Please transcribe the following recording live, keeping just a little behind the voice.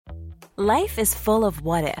Life is full of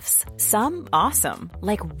what-ifs. Some awesome,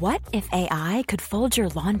 like what if AI could fold your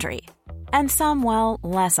laundry? And some, well,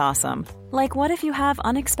 less awesome, like what if you have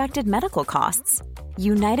unexpected medical costs?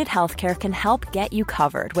 United Healthcare can help get you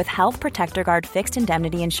covered with Health Protector Guard fixed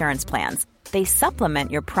indemnity insurance plans. They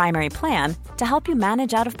supplement your primary plan to help you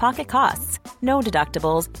manage out-of-pocket costs. No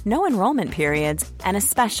deductibles, no enrollment periods, and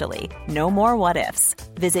especially no more what-ifs.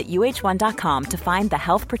 Visit uh1.com to find the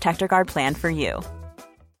Health Protector Guard plan for you.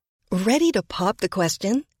 Ready to pop the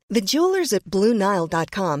question? The jewelers at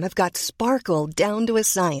BlueNile.com have got sparkle down to a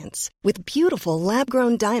science with beautiful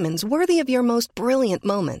lab-grown diamonds worthy of your most brilliant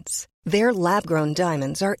moments. Their lab-grown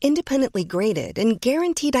diamonds are independently graded and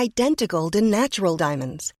guaranteed identical to natural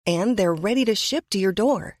diamonds, and they're ready to ship to your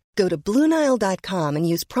door. Go to BlueNile.com and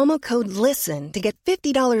use promo code LISTEN to get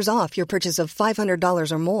 $50 off your purchase of $500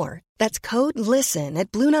 or more. That's code LISTEN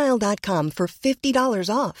at BlueNile.com for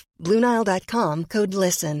 $50 off. BlueNile.com, code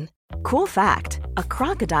LISTEN. Cool fact, a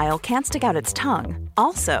crocodile can't stick out its tongue.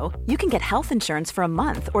 Also, you can get health insurance for a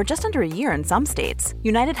month or just under a year in some states.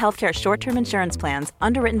 United Healthcare short-term insurance plans,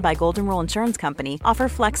 underwritten by Golden Rule Insurance Company, offer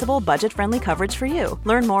flexible, budget-friendly coverage for you.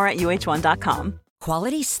 Learn more at uh1.com.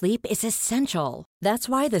 Quality sleep is essential. That's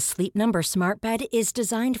why the Sleep Number Smart Bed is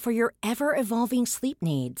designed for your ever-evolving sleep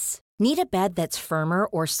needs. Need a bed that's firmer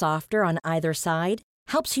or softer on either side?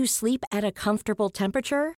 Helps you sleep at a comfortable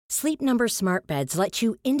temperature? Sleep Number Smart Beds let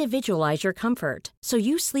you individualize your comfort, so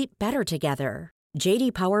you sleep better together.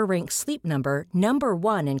 J.D. Power ranks Sleep Number number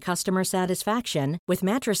 1 in customer satisfaction with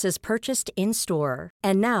mattresses purchased in-store.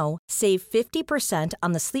 And now, save 50%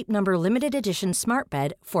 on the Sleep Number Limited Edition Smart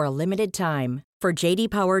Bed for a limited time. For J.D.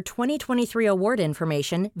 Power 2023 award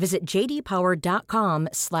information, visit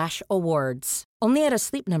jdpower.com/awards. Only at a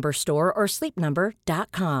Sleep Number store or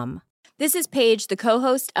sleepnumber.com. This is Paige, the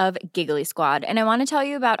co-host of Giggly Squad, and I want to tell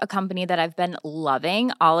you about a company that I've been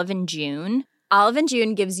loving, Olive & June. Olive &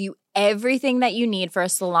 June gives you everything that you need for a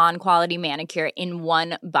salon-quality manicure in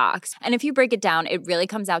one box. And if you break it down, it really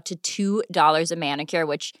comes out to $2 a manicure,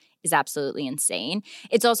 which is absolutely insane.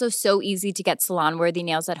 It's also so easy to get salon-worthy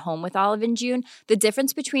nails at home with Olive & June. The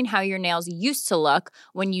difference between how your nails used to look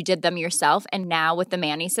when you did them yourself and now with the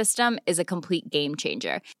Mani system is a complete game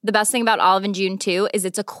changer. The best thing about Olive & June, too, is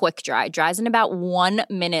it's a quick dry. Dries in about 1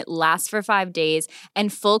 minute, lasts for 5 days,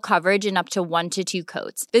 and full coverage in up to 1 to 2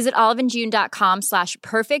 coats. Visit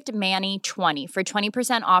oliveandjune.com/perfectmani20 for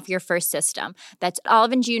 20% off your first system. That's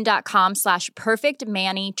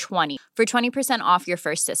oliveandjune.com/perfectmani20 for 20% off your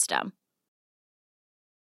first system.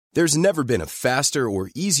 There's never been a faster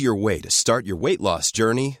or easier way to start your weight loss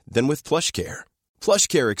journey than with PlushCare.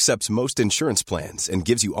 PlushCare accepts most insurance plans and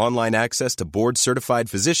gives you online access to board-certified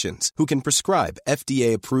physicians who can prescribe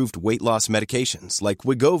FDA-approved weight loss medications like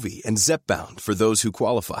Wegovy and Zepbound for those who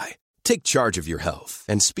qualify. Take charge of your health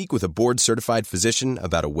and speak with a board-certified physician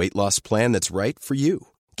about a weight loss plan that's right for you.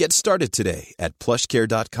 Get started today at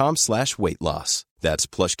plushcare.com/weight-loss. That's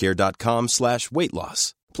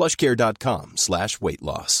plushcare.com/weight-loss.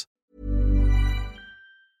 plushcare.com/weight-loss.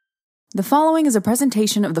 The following is a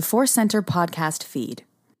presentation of the Force Center podcast feed.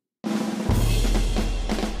 From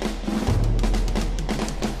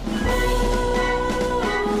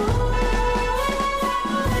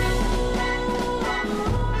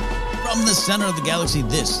the center of the galaxy,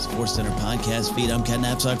 this is the Force Center podcast feed. I'm Ken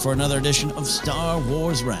Knapsack for another edition of Star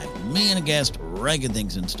Wars Ranked. Me and a guest ranking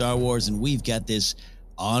things in Star Wars, and we've got this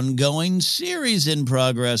ongoing series in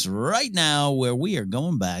progress right now where we are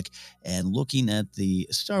going back and looking at the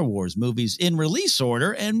Star Wars movies in release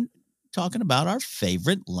order and talking about our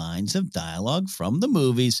favorite lines of dialogue from the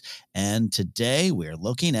movies. And today we're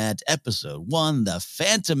looking at Episode 1, The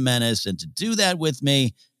Phantom Menace. And to do that with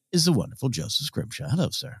me is the wonderful Joseph Scrimshaw. Hello,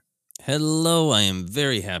 sir. Hello, I am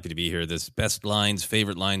very happy to be here. This Best Lines,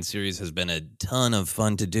 Favorite Lines series has been a ton of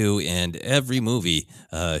fun to do, and every movie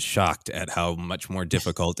shocked at how much more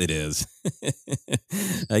difficult it is.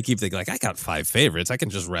 I keep thinking, I got 5 favorites. I can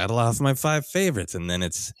just rattle off my 5 favorites, and then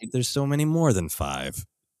there's so many more than 5.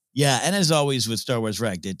 Yeah, and as always with Star Wars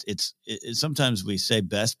Ranked, it's sometimes we say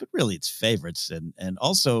best, but really it's favorites. And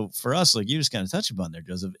also for us, like you just kind of touched upon there,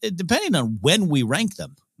 Joseph, depending on when we rank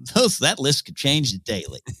them, that list could change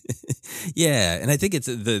daily. Yeah, and I think it's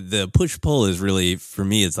the push-pull is really, for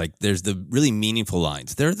me, it's like there's the really meaningful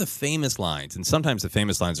lines. There are the famous lines, and sometimes the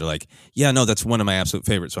famous lines are like, yeah, no, that's one of my absolute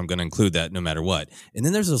favorites, so I'm going to include that no matter what. And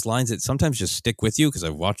then there's those lines that sometimes just stick with you because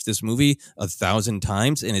I've watched this movie 1,000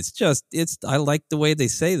 times, and I like the way they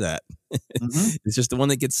say that. Mm-hmm. It's just the one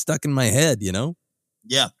that gets stuck in my head, you know?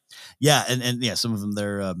 Yeah. And yeah, some of them,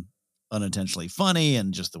 they're unintentionally funny,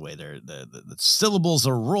 and just the way the syllables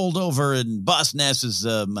are rolled over in Boss Nass's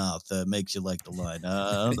mouth makes you like the line.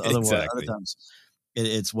 Other times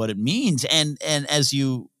it's what it means. And as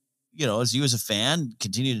you as a fan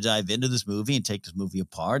continue to dive into this movie and take this movie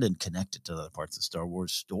apart and connect it to other parts of the Star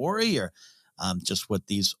Wars story, or just what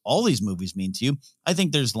all these movies mean to you, I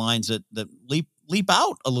think there's lines that leap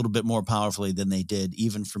out a little bit more powerfully than they did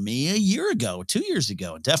even for me a year ago, 2 years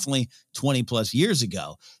ago, and definitely 20 plus years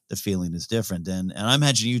ago. The feeling is different. And I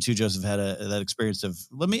imagine you too, Joseph, had that experience of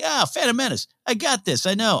Phantom Menace. I got this.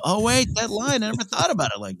 I know. Oh, wait, that line. I never thought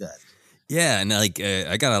about it like that. Yeah, and I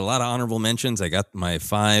got a lot of honorable mentions. I got my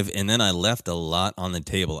 5, and then I left a lot on the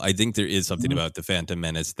table. I think there is something about the Phantom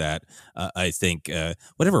Menace that I think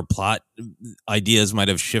whatever plot ideas might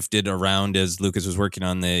have shifted around as Lucas was working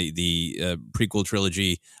on the prequel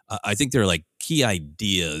trilogy, I think there are like key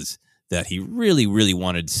ideas that he really, really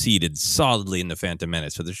wanted seated solidly in the Phantom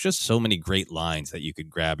Menace. So there's just so many great lines that you could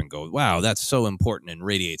grab and go, wow, that's so important, and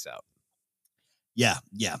radiates out.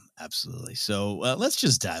 Yeah, absolutely. So let's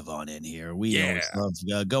just dive on in here. We always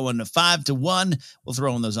love going 5-1. We'll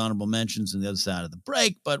throw in those honorable mentions on the other side of the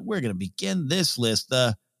break, but we're going to begin this list.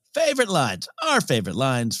 The favorite lines, our favorite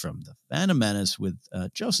lines from the Phantom Menace with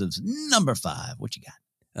Joseph's number 5. What you got?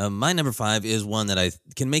 My number 5 is one that I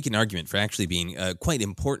can make an argument for actually being quite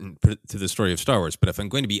important to the story of Star Wars. But if I'm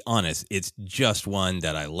going to be honest, it's just one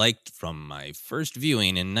that I liked from my first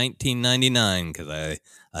viewing in 1999 because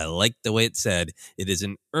I liked the way it said. It is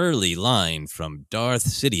an early line from Darth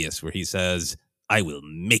Sidious where he says, "I will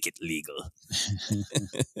make it legal."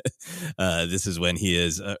 This is when he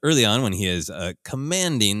is early on when he is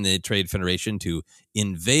commanding the Trade Federation to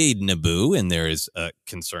invade Naboo, and there is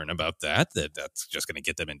concern about that's just going to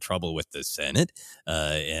get them in trouble with the Senate.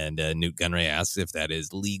 And Newt Gunray asks if that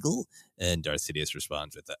is legal, and Darth Sidious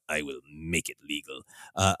responds with, "I will make it legal."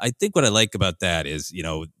 I think what I like about that is,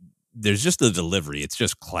 there's just the delivery. It's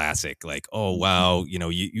just classic. Like, oh, wow.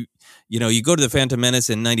 You go to the Phantom Menace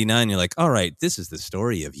in 99. You're like, all right, this is the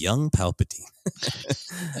story of young Palpatine.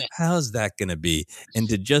 How's that going to be? And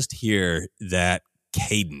to just hear that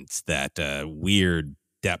cadence, that weird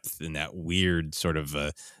depth and that weird sort of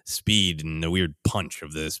speed and the weird punch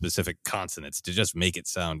of the specific consonants to just make it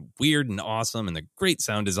sound weird and awesome, and the great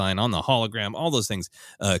sound design on the hologram, all those things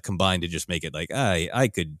combined to just make it like I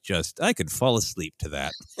could fall asleep to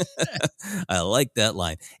that. I like that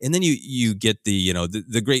line. And then you get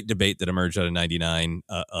the great debate that emerged out of 99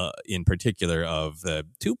 in particular of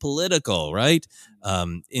too political, right?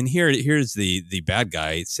 And here's the bad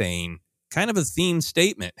guy saying kind of a theme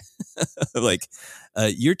statement. Like,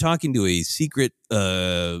 you're talking to a secret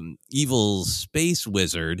evil space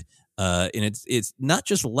wizard, and it's not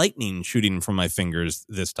just lightning shooting from my fingers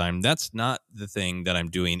this time. That's not the thing that I'm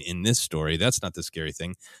doing in this story. That's not the scary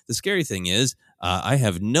thing. The scary thing is I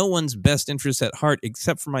have no one's best interests at heart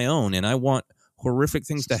except for my own, and I want horrific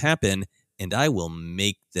things to happen, and I will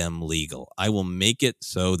make them legal. I will make it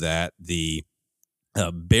so that the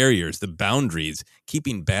barriers, the boundaries,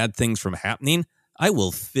 keeping bad things from happening, I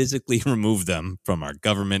will physically remove them from our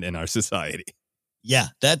government and our society. Yeah,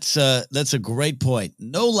 that's a great point.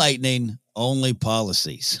 No lightning, only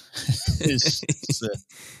policies. It's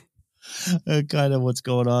kind of what's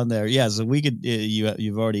going on there. Yeah, so we could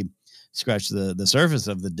you've already scratched the surface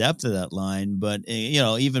of the depth of that line, but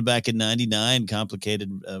even back in 99, complicated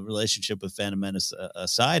relationship with Phantom Menace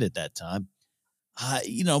aside at that time,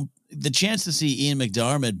 the chance to see Ian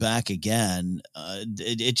McDiarmid back again,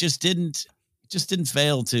 it just didn't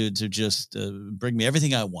fail to just bring me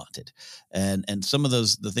everything I wanted. And some of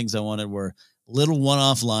the things I wanted were little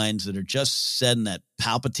one-off lines that are just said in that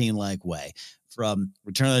Palpatine-like way. From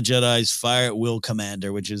Return of the Jedi's "Fire at Will,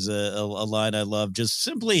 Commander," which is a line I love, just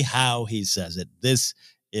simply how he says it. This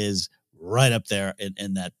is right up there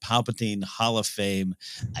in that Palpatine Hall of Fame.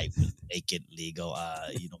 I will make it legal.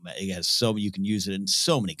 It has you can use it in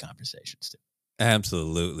so many conversations too.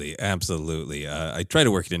 Absolutely. I try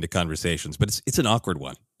to work it into conversations, but it's an awkward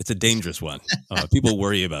one. It's a dangerous one. People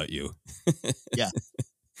worry about you.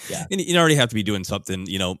 Yeah. And you already have to be doing something,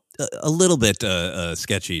 a little bit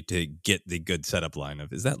sketchy to get the good setup line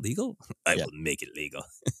of, is that legal? I will make it legal.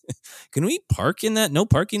 Can we park in that no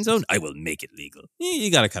parking zone? I will make it legal. You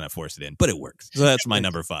got to kind of force it in, but it works. So that's my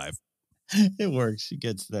number 5. It works. She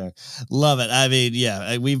gets there. Love it. I mean,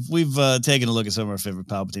 yeah, we've taken a look at some of our favorite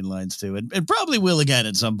Palpatine lines too, and probably will again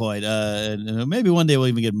at some point. And maybe one day we'll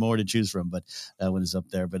even get more to choose from, but that one is up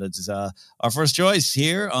there. But it's our first choice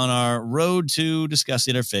here on our road to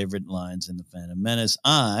discussing our favorite lines in the Phantom Menace.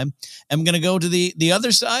 I am going to go to the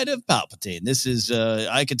other side of Palpatine. This is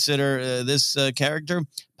I consider this character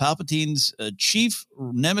Palpatine's chief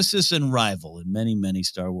nemesis and rival in many, many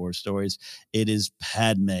Star Wars stories. It is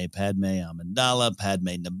Padme Amidala,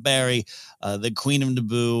 Padme Naberi, the Queen of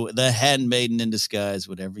Naboo, the handmaiden in disguise,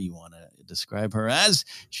 whatever you want to describe her as.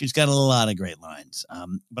 She's got a lot of great lines.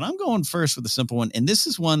 But I'm going first with a simple one. And this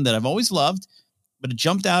is one that I've always loved, but it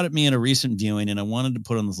jumped out at me in a recent viewing, and I wanted to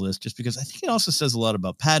put on this list just because I think it also says a lot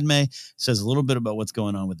about Padme, says a little bit about what's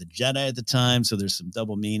going on with the Jedi at the time. So there's some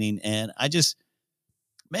double meaning. And I just,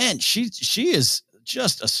 man, she is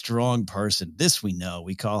just a strong person. This we know.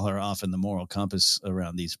 We call her often the moral compass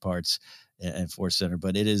around these parts at Force Center,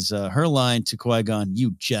 but it is her line to Qui-Gon,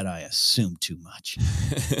 "You Jedi assume too much."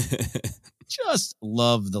 Just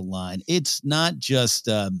love the line. It's not just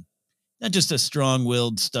a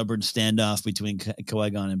strong-willed, stubborn standoff between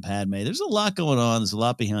Qui-Gon and Padme. There's a lot going on. There's a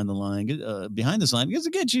lot behind this line, because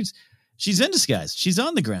again, she's in disguise. She's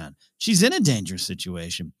on the ground. She's in a dangerous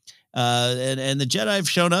situation. And the Jedi have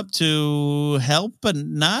shown up to help but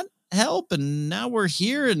not help. And now we're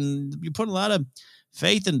here, and you put a lot of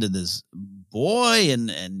faith into this boy,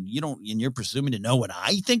 and you're presuming to know what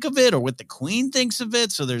I think of it or what the Queen thinks of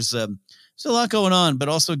it. So there's a lot going on, but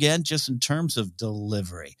also again, just in terms of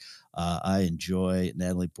delivery, I enjoy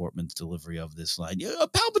Natalie Portman's delivery of this line.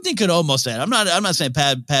 Palpatine could almost say it. I'm not saying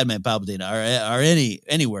Padme and Palpatine are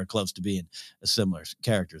anywhere close to being similar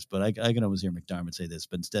characters, but I can always hear McDermott say this.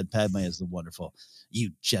 But instead, Padme is the wonderful,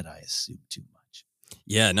 "You Jedi assume too much."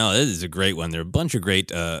 Yeah, no, this is a great one. There are a bunch of great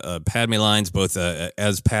Padme lines, both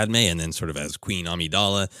as Padme and then sort of as Queen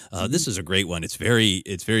Amidala. This is a great one. It's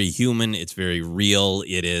very human. It's very real.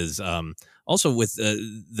 It is also with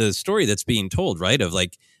the story that's being told, right? Of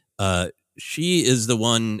like, she is the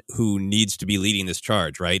one who needs to be leading this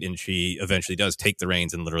charge, right? And she eventually does take the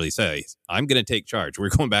reins and literally say, "I'm going to take charge. We're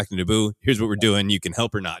going back to Naboo. Here's what we're doing. You can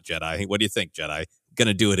help or not, Jedi. What do you think, Jedi? Going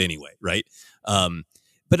to do it anyway," right?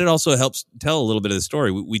 But it also helps tell a little bit of the story.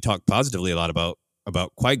 We talk positively a lot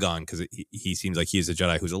about Qui-Gon, because he seems like he's a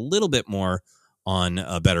Jedi who's a little bit more on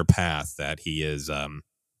a better path, that he is,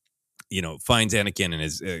 finds Anakin and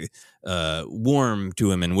is warm to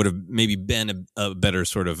him, and would have maybe been a better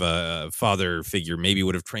sort of father figure, maybe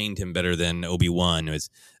would have trained him better than Obi-Wan.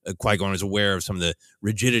 Qui-Gon was aware of some of the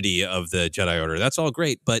rigidity of the Jedi Order. That's all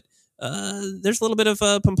great, but there's a little bit of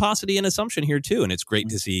pomposity and assumption here too, and it's great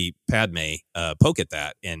to see Padme poke at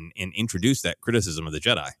that and introduce that criticism of the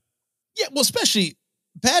Jedi. Yeah, well, especially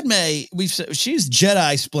Padme, she's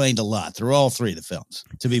Jedi-splained a lot through all three of the films,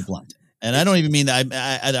 to be blunt. And I don't even mean that.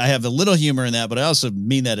 I have a little humor in that, but I also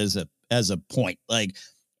mean that as a point. Like,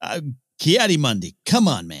 Ki-Adi-Mundi, come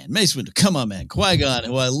on, man. Mace Windu, come on, man. Qui-Gon,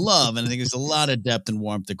 who I love, and I think there's a lot of depth and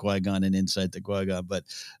warmth to Qui-Gon and insight to Qui-Gon. But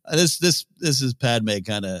this is Padme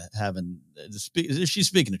kind of she's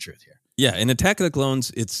speaking the truth here. Yeah, in Attack of the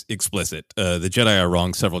Clones, it's explicit. The Jedi are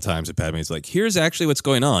wrong several times, and Padme's like, "Here's actually what's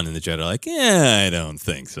going on," and the Jedi are like, "Yeah, I don't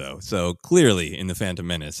think so." So clearly, in The Phantom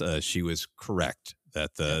Menace, she was correct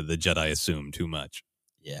that the Jedi assumed too much.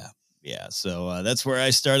 Yeah. So that's where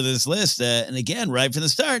I started this list. And again, right from the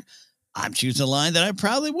start, I'm choosing a line that I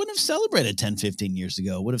probably wouldn't have celebrated 10, 15 years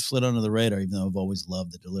ago. Would have slid under the radar, even though I've always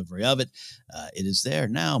loved the delivery of it. It is there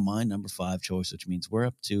now, my number 5 choice, which means we're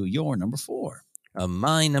up to your number 4.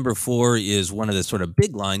 My number 4 is one of the sort of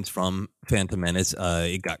big lines from Phantom Menace.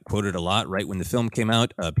 It got quoted a lot right when the film came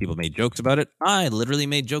out. People made jokes about it. I literally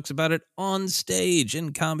made jokes about it on stage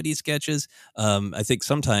in comedy sketches. I think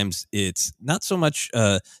sometimes it's not so much.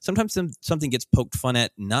 Sometimes something gets poked fun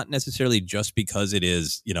at, not necessarily just because it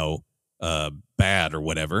is, bad or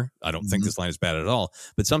whatever. I don't think this line is bad at all.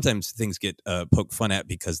 But sometimes things get poked fun at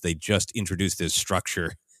because they just introduced this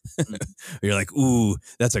structure. You're like, ooh,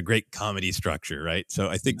 that's a great comedy structure, right? So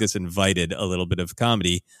I think this invited a little bit of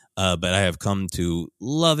comedy, but I have come to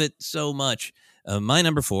love it so much. My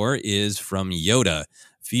number 4 is from Yoda.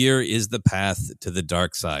 Fear is the path to the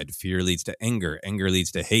dark side. Fear leads to anger. Anger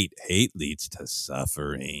leads to hate. Hate leads to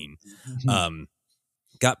suffering.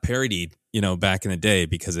 Got parodied, back in the day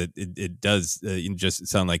because it does just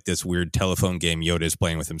sound like this weird telephone game Yoda is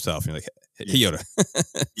playing with himself. And you're like, hey, Yoda,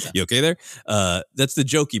 you okay there? That's the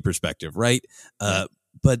jokey perspective, right?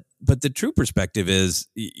 But the true perspective is,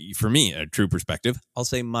 for me, a true perspective. I'll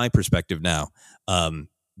say my perspective now.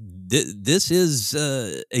 This is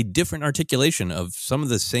a different articulation of some of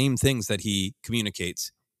the same things that he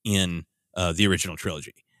communicates in the original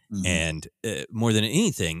trilogy. And more than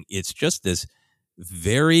anything, it's just this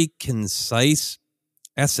very concise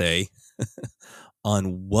essay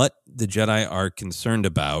on what the Jedi are concerned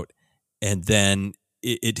about. And then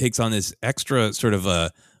it takes on this extra sort of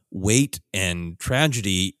a weight and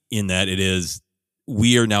tragedy in that it is,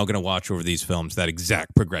 we are now going to watch over these films that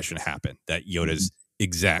exact progression happen, that Yoda's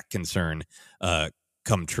exact concern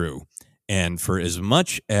come true. And for as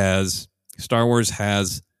much as Star Wars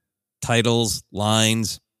has titles,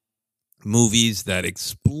 lines, movies that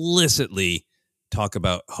explicitly talk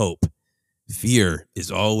about hope, fear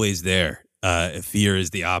is always there. Fear is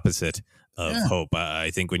the opposite of hope. I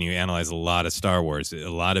think when you analyze a lot of Star Wars, a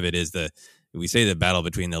lot of it is we say the battle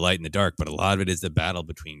between the light and the dark, but a lot of it is the battle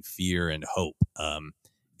between fear and hope. And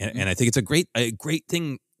I think it's a great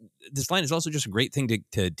thing. This line is also just a great thing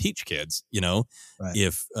to teach kids. Right.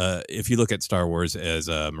 If you look at Star Wars as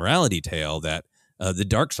a morality tale, that the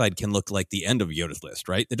dark side can look like the end of Yoda's list,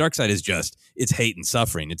 right? The dark side is it's hate and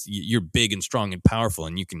suffering. You're big and strong and powerful,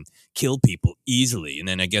 and you can kill people easily. And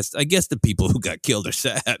then I guess the people who got killed are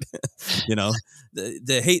sad.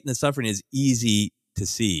 The hate and the suffering is easy to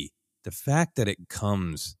see. The fact that it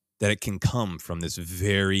can come from this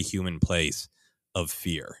very human place of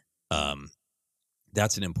fear.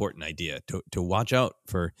 That's an important idea to watch out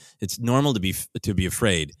for. It's normal to be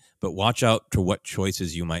afraid, but watch out to what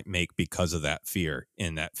choices you might make because of that fear,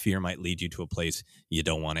 and that fear might lead you to a place you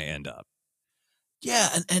don't want to end up. Yeah,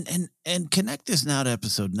 and connect this now to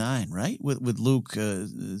episode 9, right? With Luke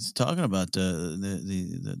talking about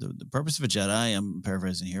the purpose of a Jedi. I'm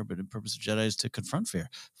paraphrasing here, but the purpose of Jedi is to confront fear,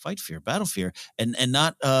 fight fear, battle fear, and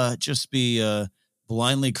not just be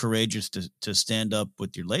blindly courageous to stand up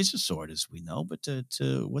with your laser sword, as we know, but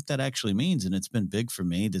to what that actually means. And it's been big for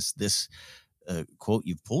me. This quote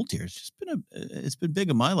you've pulled here, it's been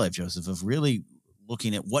big in my life, Joseph, of really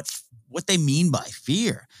looking at what they mean by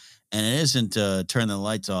fear. And it isn't turn the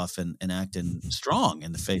lights off and acting strong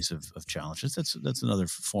in the face of challenges. That's another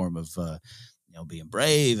form of being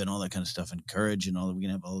brave and all that kind of stuff, and courage and all that. We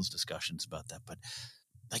can have all those discussions about that. But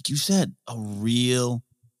like you said, a real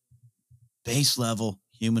base level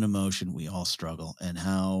human emotion. We all struggle, and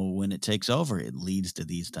how when it takes over, it leads to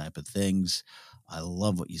these type of things. I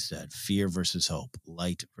love what you said: fear versus hope,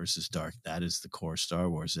 light versus dark. That is the core Star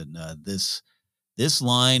Wars, and this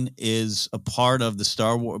line is a part of the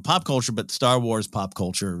Star Wars pop culture, but Star Wars pop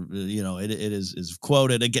culture, it is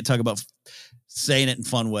quoted. I get talk about saying it in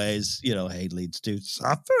fun ways. Hate leads to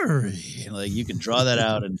suffering. Like, you can draw that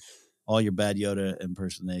out in all your bad Yoda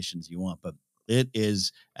impersonations you want, but it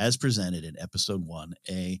is, as presented in episode 1,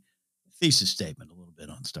 a thesis statement a little bit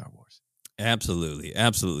on Star Wars. Absolutely.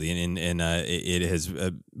 And it has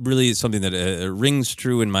really something that rings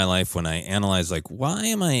true in my life when I analyze, like, why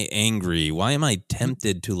am I angry? Why am I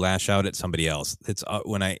tempted to lash out at somebody else? It's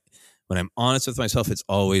when I'm honest with myself, it's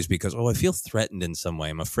always because, I feel threatened in some way.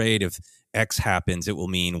 I'm afraid if X happens, it will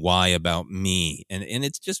mean Y about me. And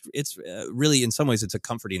it's really, in some ways, it's a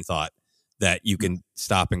comforting thought that you can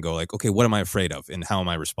stop and go, like, okay, what am I afraid of? And how am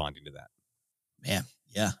I responding to that? Man,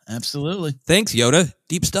 yeah, absolutely. Thanks, Yoda.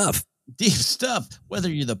 Deep stuff. Deep stuff, whether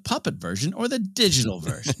you're the puppet version or the digital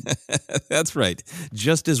version. That's right.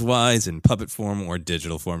 Just as wise in puppet form or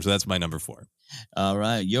digital form. So that's my number 4. All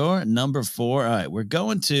right. Your number 4. All right. We're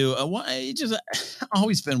going to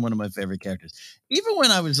always been one of my favorite characters. Even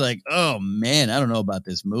when I was like, oh, man, I don't know about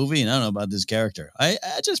this movie and I don't know about this character. I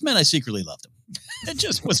just meant I secretly loved him. It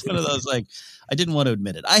just was one of those, like, I didn't want to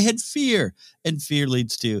admit it. I had fear, and fear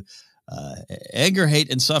leads to anger,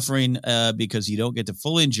 hate, and suffering because you don't get to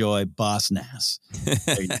fully enjoy Boss Nass.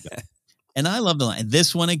 There you go. And I love the line.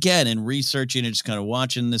 This one, again, in researching and just kind of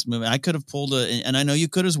watching this movie, I could have pulled and I know you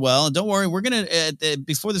could as well. And don't worry, we're going to,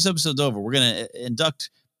 before this episode's over, we're going to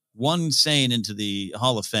induct one saying into the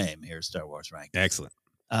Hall of Fame here at Star Wars Rank. Excellent.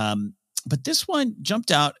 But this one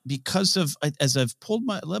jumped out because of, as I've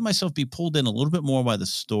let myself be pulled in a little bit more by the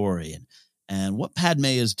story and what Padme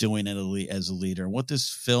is doing as a leader, and what this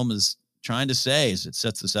film is trying to say as it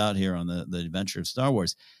sets us out here on the adventure of Star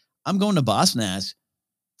Wars. I'm going to Boss Nass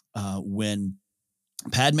when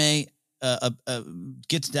Padme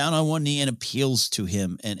gets down on one knee and appeals to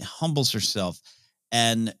him and humbles herself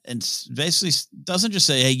and basically doesn't just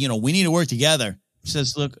say, hey, we need to work together. She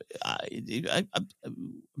says, look, I'm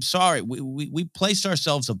sorry. We placed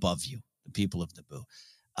ourselves above you, the people of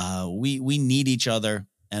Naboo. We need each other,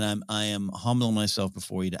 and I am humbling myself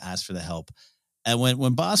before you to ask for the help. And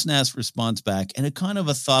when Boss Nass responds back, and a kind of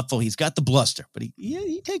a thoughtful, he's got the bluster, but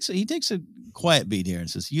he takes a quiet beat here and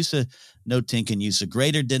says, "Yusa no tinkin, Yusa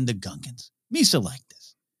greater than the Gungans. Misa like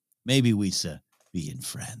this. Maybe we'sa being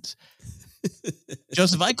friends."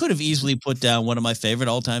 Joseph, I could have easily put down one of my favorite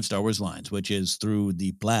all-time Star Wars lines, which is "through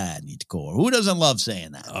the planet core." Who doesn't love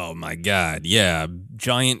saying that? Oh my God, yeah,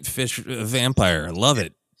 giant fish vampire, I love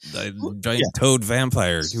it. Giant toad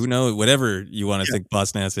vampire. Who knows? Whatever you want to think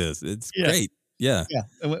Boss Nass is, it's great. Yeah.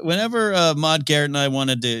 Whenever Maude Garrett and I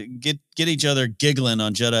wanted to get each other giggling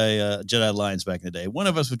on Jedi lines back in the day, one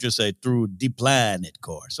of us would just say through the planet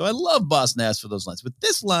core. So I love Boss Nass for those lines. But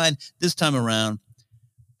this line this time around,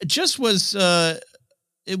 it just was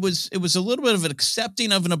it was a little bit of an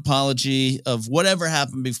accepting of an apology of whatever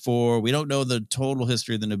happened before. We don't know the total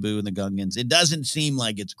history of the Naboo and the Gungans. It doesn't seem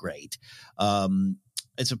like it's great.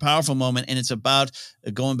 It's a powerful moment, and it's about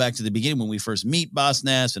going back to the beginning when we first meet Boss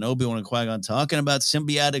Nass and Obi-Wan and Qui-Gon talking about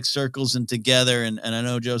symbiotic circles and together. And I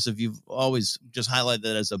know, Joseph, you've always just highlighted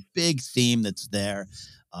that as a big theme that's there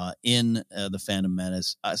in the Phantom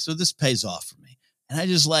Menace. So this pays off for me. And I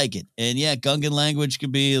just like it. And yeah, Gungan language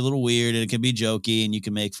can be a little weird and it can be jokey and you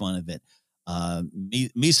can make fun of it.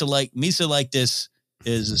 Misa like this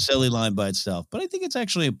is a silly line by itself, but I think it's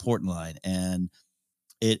actually an important line. And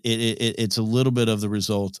it's a little bit of the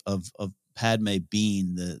result of Padme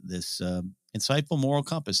being this insightful moral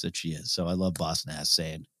compass that she is. So I love Boss Nass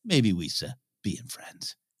saying, maybe we being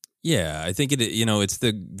friends. Yeah, I think it's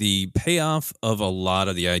the payoff of a lot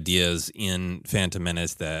of the ideas in Phantom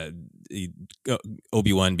Menace that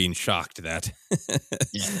Obi-Wan being shocked that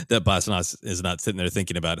that Boss Nass is not sitting there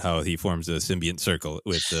thinking about how he forms a symbiont circle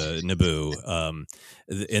with Naboo,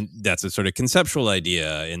 and that's a sort of conceptual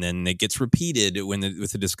idea, and then it gets repeated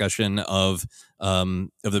with the discussion of the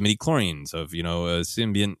midichlorians, of a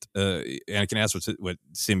symbiont. Anakin asks what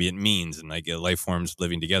symbiont means, and like life forms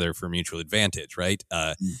living together for mutual advantage, right?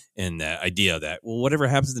 And the idea that whatever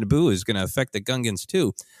happens to Naboo is going to affect the Gungans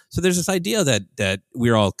too. So there's this idea that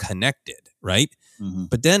we're all connected, right? Mm-hmm.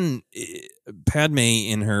 But then Padme,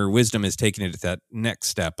 in her wisdom, is taking it to that next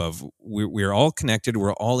step of we're all connected,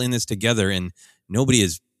 we're all in this together, and nobody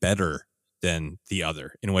is better than the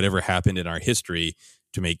other in whatever happened in our history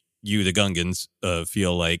to make you, the Gungans,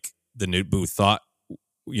 feel like the Naboo thought,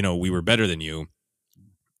 we were better than you.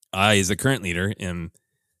 I, as the current leader, am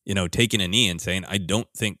taking a knee and saying, I don't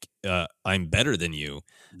think I'm better than you.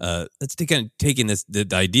 Let's taking the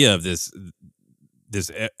idea of this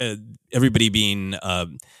everybody being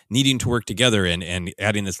needing to work together and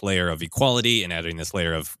adding this layer of equality and adding this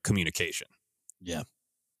layer of communication. Yeah,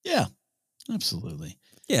 absolutely.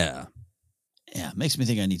 Yeah. It makes me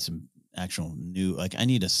think I need some actual new, I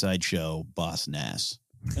need a sideshow Boss Nass.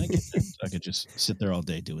 Can I get that? So I could just sit there all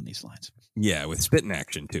day doing these lines. Yeah, with spitting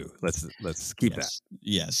action too. Let's keep that.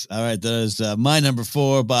 Yes. All right. That is my number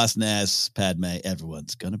 4, Boss Nass, Padme.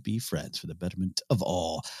 Everyone's gonna be friends for the betterment of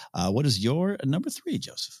all. What is your number 3,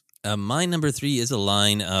 Joseph? My number 3 is a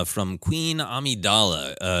line from Queen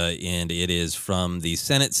Amidala, and it is from the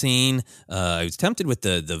Senate scene. I was tempted with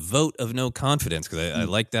the vote of no confidence because I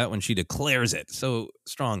like that when she declares it so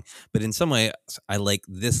strong. But in some way, I like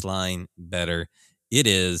this line better. It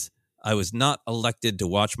is, I was not elected to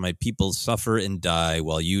watch my people suffer and die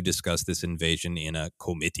while you discuss this invasion in a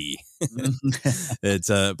committee. It's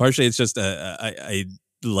partially, it's just, I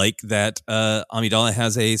like that Amidala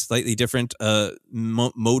has a slightly different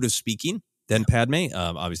mode of speaking than Padme.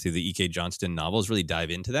 Obviously, the E.K. Johnston novels really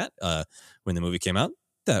dive into that. When the movie came out,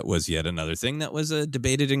 that was yet another thing that was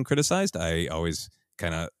debated and criticized. I always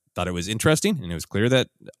kind of thought it was interesting, and it was clear that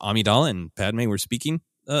Amidala and Padme were speaking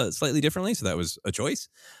slightly differently, so that was a choice.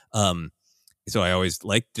 So I always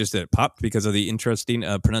liked just that it popped because of the interesting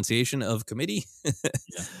pronunciation of committee.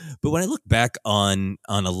 Yeah. But when I look back on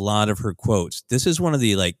a lot of her quotes, this is one of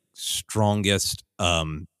the strongest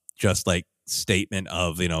just statement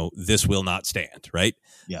of this will not stand, right?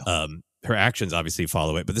 Yeah. Her actions obviously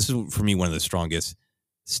follow it, but this is for me one of the strongest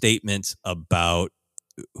statements about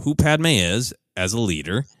who Padme is as a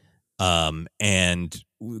leader, and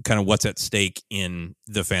kind of what's at stake in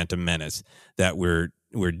the Phantom Menace, that we're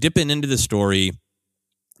dipping into the story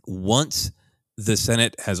once the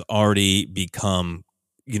Senate has already become,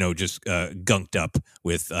 just gunked up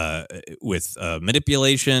with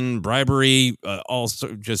manipulation, bribery,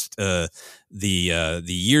 also just the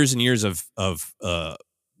years and years of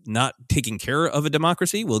not taking care of a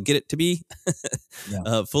democracy. We'll get it to be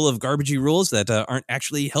full of garbagey rules that aren't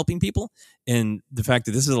actually helping people. And the fact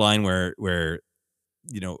that this is a line where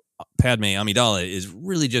Padme Amidala is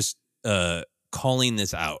really just calling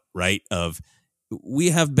this out, right? Of we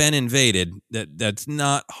have been invaded. That's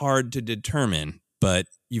not hard to determine, but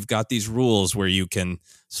you've got these rules where you can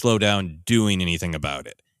slow down doing anything about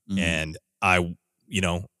it. Mm-hmm. And I'm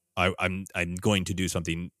going to do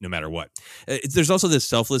something no matter what. There's also this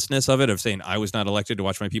selflessness of it, of saying I was not elected to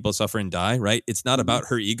watch my people suffer and die, right? It's not about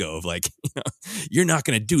her ego of you're not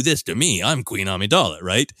going to do this to me. I'm Queen Amidala,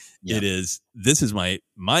 right? Yeah. This is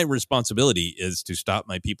my responsibility is to stop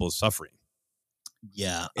my people's suffering.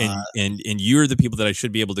 Yeah. And you're the people that I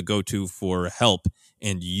should be able to go to for help,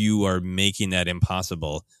 and you are making that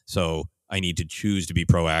impossible. So I need to choose to be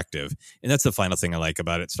proactive. And that's the final thing I like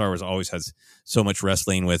about it. Star Wars always has so much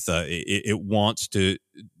wrestling with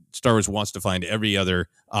Star Wars wants to find every other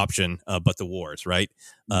option but the wars, right?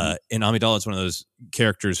 And Amidala is one of those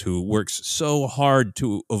characters who works so hard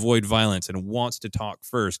to avoid violence and wants to talk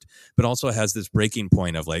first, but also has this breaking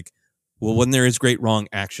point of like, well, when there is great wrong,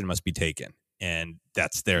 action must be taken. And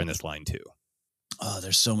that's there in this line too. Oh,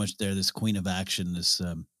 there's so much there. This queen of action, this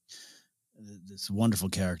wonderful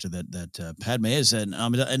character that Padme is, and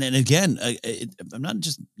again, I'm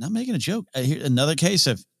not making a joke. I hear another case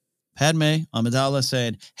of Padme Amidala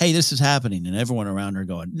saying, "Hey, this is happening," and everyone around her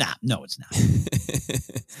going, "Nah, no, it's not."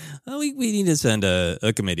 Well, we need to send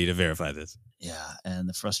a committee to verify this. Yeah, and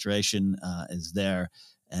the frustration is there,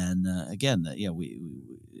 and again,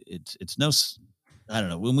 it's no, I don't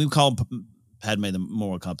know, when we call Padme the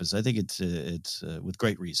moral compass, I think it's with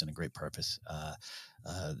great reason and great purpose.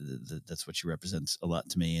 That's what she represents a lot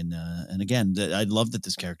to me, and again, I love that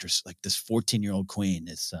this character's like this 14-year-old queen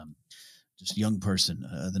is just young person,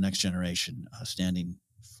 the next generation, standing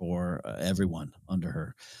for everyone under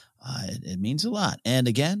her. It means a lot, and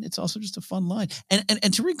again, it's also just a fun line. And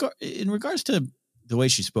in regards to the way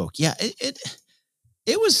she spoke, yeah,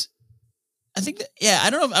 it was. I think that, I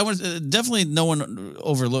don't know if I was definitely no one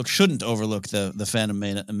shouldn't overlook the Phantom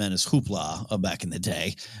Menace hoopla back in the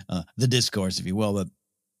day, the discourse, if you will. But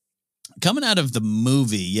coming out of the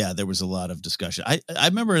movie, there was a lot of discussion. I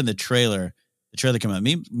remember in the trailer came out.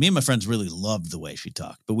 Me and my friends really loved the way she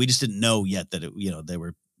talked, but we just didn't know yet that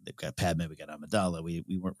they've got Padme, we got Amidala. We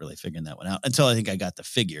weren't really figuring that one out until I think I got the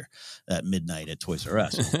figure that midnight at Toys R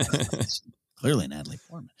Us. Clearly Natalie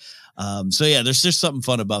Portman. There's just something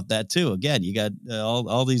fun about that too. Again, you got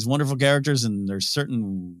all these wonderful characters, and there's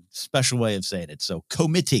certain special way of saying it. So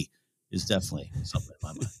committee is definitely something in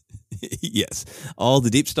my mind. Yes, all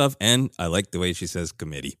the deep stuff, and I like the way she says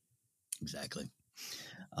committee. Exactly.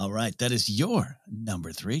 All right, that is your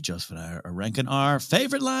number 3. Joseph and I are ranking our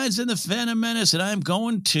favorite lines in the Phantom Menace, and I'm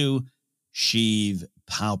going to Sheev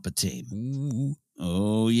Palpatine. Ooh.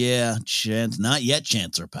 Oh, yeah. Not yet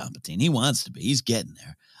Chancellor Palpatine. He wants to be. He's getting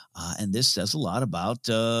there. And this says a lot about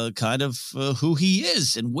kind of who he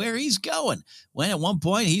is and where he's going. When at one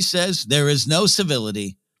point he says, there is no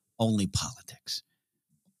civility, only politics.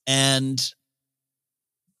 And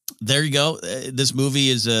there you go. This movie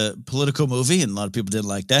is a political movie, and a lot of people didn't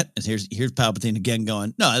like that. And here's Palpatine again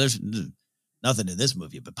going, no, there's nothing in this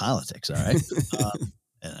movie but politics, all right?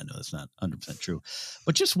 And I know that's not 100% true,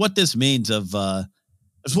 but just what this means of, I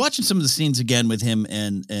was watching some of the scenes again with him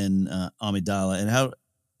and Amidala, and how,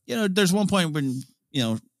 there's one point when,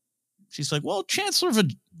 she's like, well, Chancellor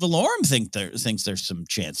Valorum thinks there's some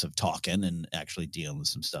chance of talking and actually dealing with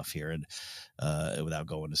some stuff here, and without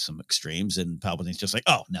going to some extremes. And Palpatine's just like,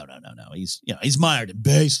 oh, no. He's mired in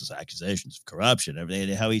baseless accusations of corruption,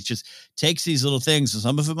 everything. How he just takes these little things, and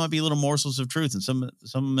some of it might be little morsels of truth, and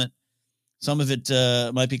some of it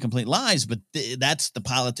might be complete lies, but that's the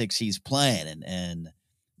politics he's playing, and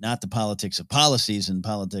not the politics of policies and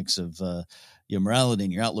politics of your morality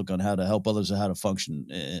and your outlook on how to help others or how to function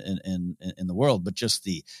in the world, but just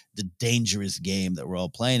the dangerous game that we're all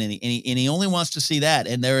playing. And he only wants to see that,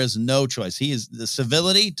 and there is no choice. He is the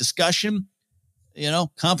civility, discussion,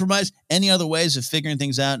 compromise, any other ways of figuring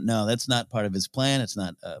things out. No, that's not part of his plan. It's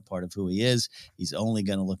not part of who he is. He's only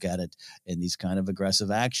going to look at it in these kind of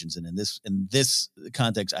aggressive actions. And in this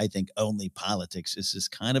context, I think only politics is this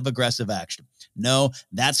kind of aggressive action. No,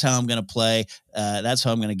 that's how I'm going to play. That's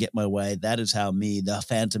how I'm going to get my way. That is how the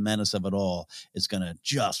Phantom Menace of it all, is going to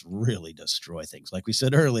just really destroy things. Like we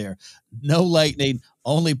said earlier, no lightning,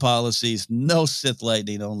 only policies, no Sith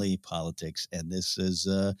lightning, only politics. And this is,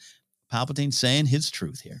 Palpatine saying his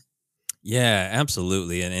truth here. Yeah,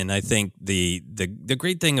 absolutely. And I think the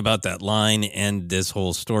great thing about that line and this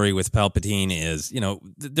whole story with Palpatine is,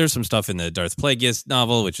 there's some stuff in the Darth Plagueis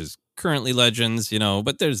novel, which is currently Legends,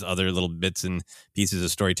 but there's other little bits and pieces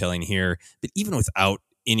of storytelling here. But even without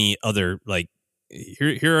any other, like,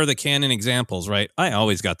 here are the canon examples, right? I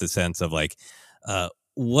always got the sense of like,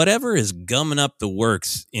 whatever is gumming up the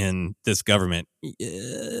works in this government,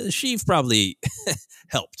 Sheev probably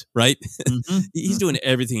helped, right? Mm-hmm. He's doing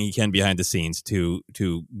everything he can behind the scenes to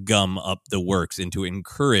gum up the works and to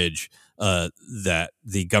encourage that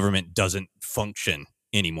the government doesn't function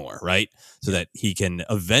anymore, right? So that he can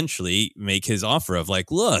eventually make his offer of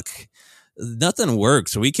like, look, nothing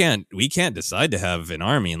works. We can't decide to have an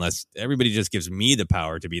army unless everybody just gives me the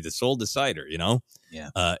power to be the sole decider, Yeah.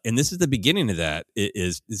 And this is the beginning of that. It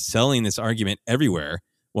is selling this argument everywhere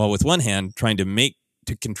while with one hand trying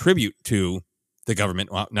to contribute to the government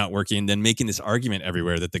not working, and then making this argument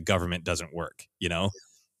everywhere that the government doesn't work, and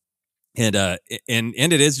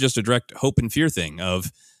it is just a direct hope and fear thing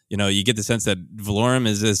of, you get the sense that Valorum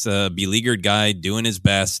is this beleaguered guy doing his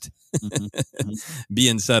best,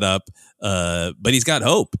 being set up, but he's got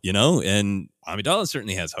hope, and Amidala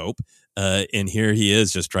certainly has hope, and here he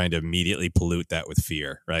is just trying to immediately pollute that with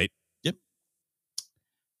fear, right?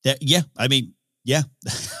 Yep.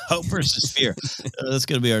 Hope versus fear. That's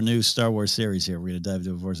going to be our new Star Wars series here. We're going to dive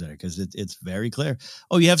into Force Center because it's very clear.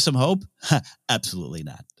 Oh, you have some hope? Absolutely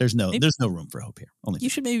not. There's no room for hope here. Only you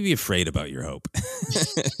should maybe be afraid about your hope.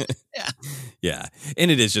 Yeah. And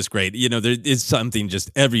it is just great. There is something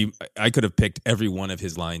I could have picked every one of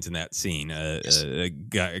his lines in that scene.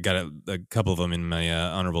 Got a couple of them in my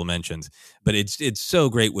honorable mentions, but it's so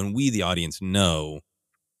great when we, the audience, know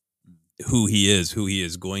who he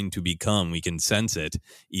is going to become. We can sense it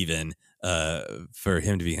even for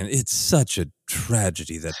him to be. It's such a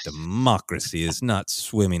tragedy that democracy is not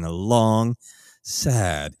swimming along.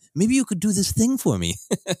 Sad. Maybe you could do this thing for me.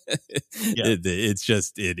 Yeah. It's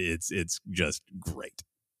just great.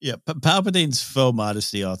 Yeah, Palpatine's faux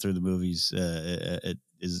modesty all through the movies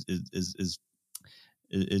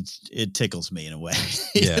it tickles me in a way.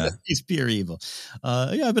 Yeah, he's pure evil.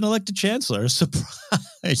 I've been elected chancellor.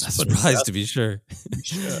 Surprised to be sure.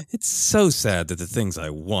 It's so sad that the things I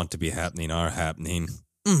want to be happening are happening.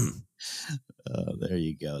 There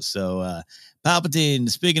you go. So Palpatine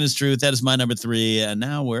speaking his truth. That is my number 3, and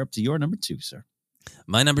now we're up to your number 2, sir.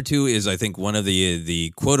 My number 2 is, I think, one of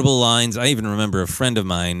the quotable lines. I even remember a friend of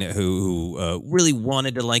mine who really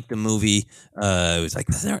wanted to like the movie. It was like,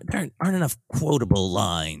 there aren't enough quotable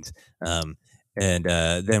lines. And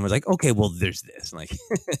then was like, okay, well, there's this. Like,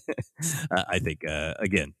 I think,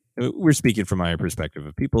 again, we're speaking from my perspective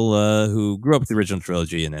of people who grew up with the original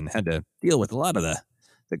trilogy and then had to deal with a lot of the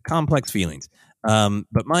complex feelings.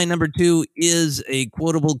 But my number 2 is a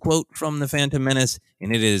quotable quote from The Phantom Menace,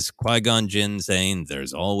 and it is Qui-Gon Jinn saying,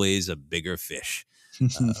 "There's always a bigger fish."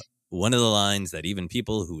 One of the lines that even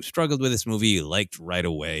people who struggled with this movie liked right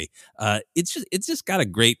away. It's just got a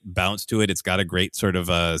great bounce to it. It's got a great sort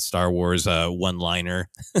of Star Wars one-liner.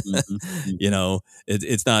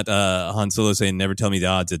 It's not Han Solo saying, "Never tell me the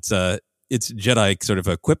odds." It's Jedi sort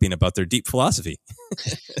of quipping about their deep philosophy.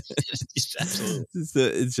 Absolutely.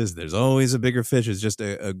 It's just, there's always a bigger fish. It's just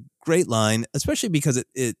a great line, especially because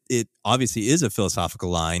it obviously is a philosophical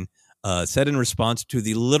line said in response to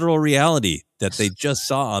the literal reality that they just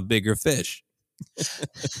saw a bigger fish.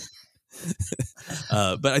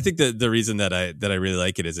 But I think the reason that I really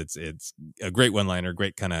like it is it's a great one-liner,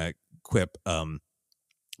 great kind of quip.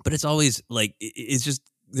 But it's always like, it's just,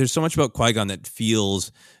 there's so much about Qui-Gon that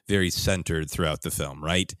feels very centered throughout the film,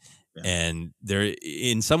 right? Yeah. And there,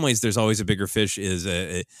 in some ways, there's always a bigger fish is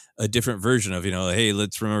a different version of, hey,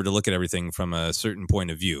 let's remember to look at everything from a certain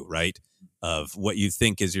point of view, right? Of what you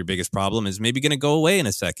think is your biggest problem is maybe going to go away in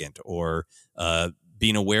a second, or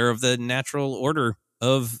being aware of the natural order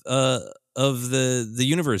of the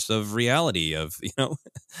universe, of reality, of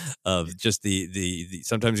of just the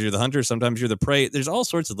sometimes you're the hunter, sometimes you're the prey. There's all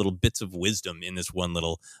sorts of little bits of wisdom in this one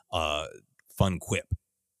little fun quip.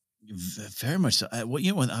 Very much so.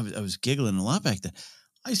 When I was giggling a lot back then.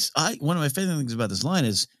 I one of my favorite things about this line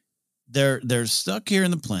is they're stuck here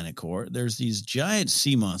in the planet core. There's these giant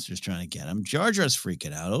sea monsters trying to get them. Jar Jar's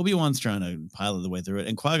freaking out. Obi-Wan's trying to pilot the way through it,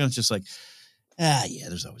 and Qui-Gon's just like, yeah,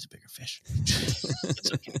 there's always a bigger fish.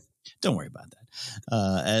 It's okay. Don't worry about that.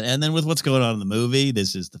 And then with what's going on in the movie,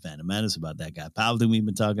 this is The Phantom Menace, about that guy Palpatine we've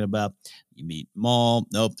been talking about. You meet Maul.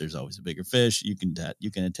 Nope, there's always a bigger fish. You can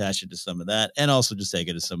attach it to some of that, and also just take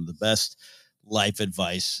it as some of the best life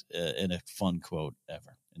advice in a fun quote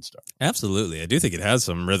ever in Star Wars. Absolutely. I do think it has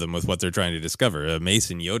some rhythm with what they're trying to discover. Mace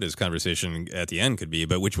and Yoda's conversation at the end could be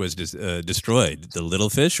about which was destroyed, the little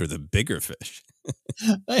fish or the bigger fish.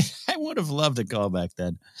 I would have loved a callback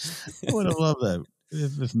then. I would have loved that.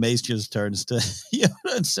 If Mace just turns to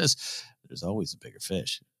Yoda and says, "There's always a bigger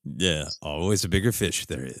fish." Yeah, always a bigger fish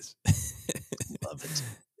there is. Love it.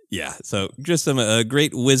 Yeah, so just some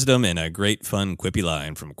great wisdom and a great fun quippy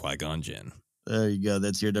line from Qui-Gon Jinn. There you go.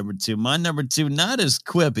 That's your number 2. My number 2, not as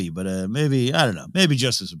quippy, but maybe, I don't know, maybe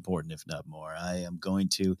just as important, if not more. I am going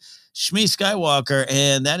to Shmi Skywalker,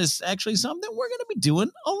 and that is actually something we're going to be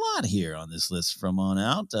doing a lot here on this list from on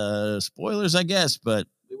out. Spoilers, I guess, but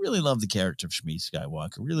we really love the character of Shmi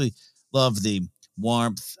Skywalker. Really love the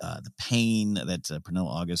warmth, the pain that Pernell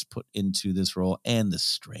August put into this role, and the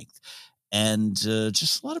strength. And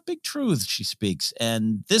just a lot of big truths she speaks.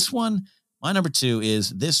 And this one, my number 2 is,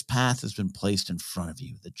 this path has been placed in front of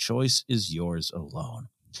you. The choice is yours alone.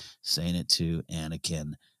 saying it to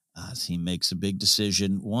Anakin as he makes a big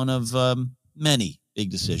decision, one of many big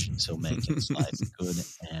decisions he'll make in his life, good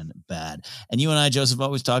and bad. And you and I, Joseph,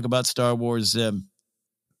 always talk about Star Wars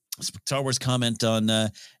comment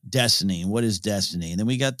on destiny and what is destiny. And then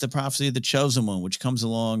we got the prophecy of the chosen one, which comes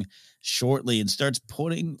along shortly and starts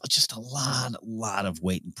putting just a lot of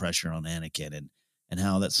weight and pressure on Anakin, and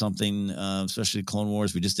how that's something, especially Clone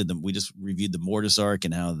Wars. We just reviewed the Mortis arc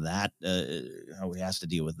and how he has to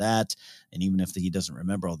deal with that. And even if he doesn't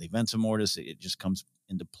remember all the events of Mortis, it just comes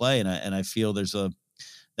into play. And I feel there's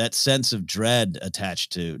that sense of dread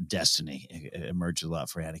attached to destiny. It emerges a lot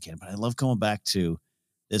for Anakin. But I love going back to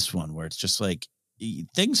this one where it's just like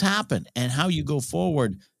things happen and how you go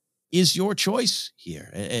forward is your choice here.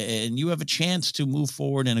 And you have a chance to move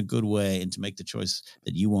forward in a good way and to make the choice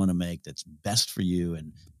that you want to make that's best for you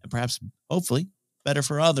and perhaps hopefully better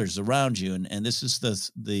for others around you. And this is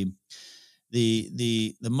the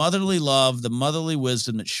motherly love, the motherly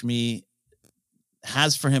wisdom that Shmi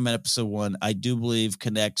has for him in episode 1, I do believe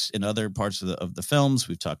connects in other parts of the films.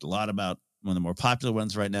 We've talked a lot about one of the more popular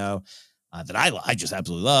ones right now. That I just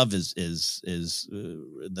absolutely love is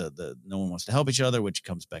the No One Wants to Help Each Other, which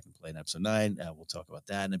comes back and play in episode 9. We'll talk about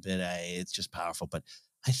that in a bit. It's just powerful. But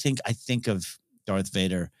I think of Darth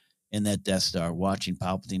Vader in that Death Star watching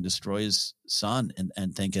Palpatine destroy his son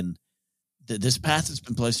and thinking this path has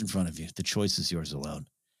been placed in front of you. The choice is yours alone.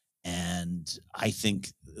 And I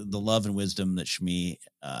think the love and wisdom that Shmi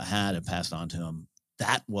had and passed on to him,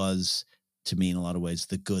 that was, to me, in a lot of ways,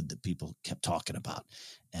 the good that people kept talking about.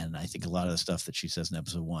 And I think a lot of the stuff that she says in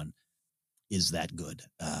episode 1 is that good.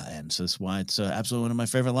 And so that's why it's absolutely one of my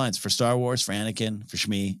favorite lines for Star Wars, for Anakin, for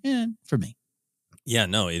Shmi, and for me. Yeah,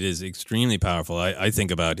 no, it is extremely powerful. I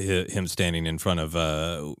think about him standing in front of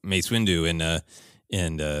Mace Windu and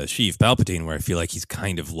Sheev Palpatine, where I feel like he's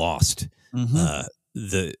kind of lost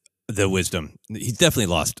the wisdom. He's definitely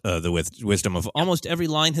lost the wisdom of almost every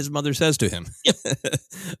line his mother says to him.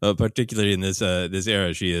 Particularly in this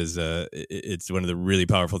era, she is. It's one of the really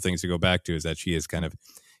powerful things to go back to is that she is kind of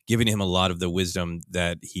giving him a lot of the wisdom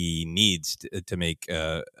that he needs to make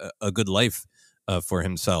a good life for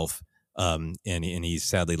himself. And he's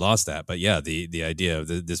sadly lost that. But yeah, the idea of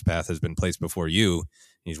this path has been placed before you.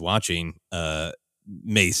 He's watching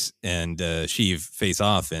Mace and Sheev face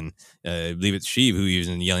off, and I believe it's Sheev who is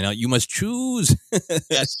yelling out, "You must choose!"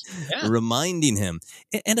 Yes. Yeah. Reminding him.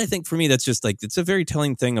 And I think for me, that's just like, it's a very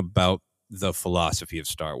telling thing about the philosophy of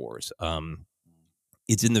Star Wars.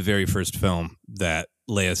 It's in the very first film that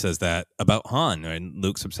Leia says that about Han, and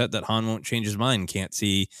Luke's upset that Han won't change his mind, can't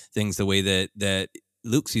see things the way that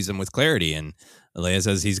Luke sees them with clarity. And Leia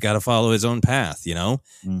says he's got to follow his own path,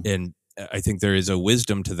 And I think there is a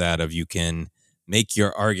wisdom to that of you can make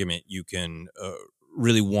your argument. You can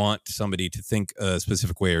really want somebody to think a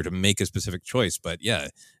specific way or to make a specific choice. But yeah,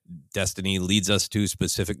 destiny leads us to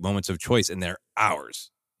specific moments of choice, and they're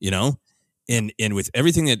ours, And with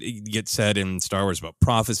everything that gets said in Star Wars about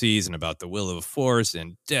prophecies and about the will of the Force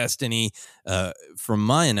and destiny, from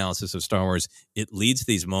my analysis of Star Wars, it leads to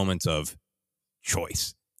these moments of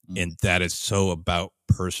choice. And that is so about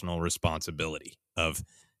personal responsibility of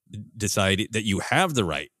decide that you have the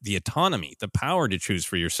right, the autonomy, the power to choose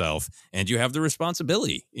for yourself, and you have the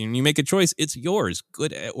responsibility. And you make a choice, it's yours,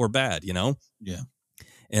 good or bad, Yeah.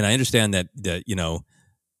 And I understand that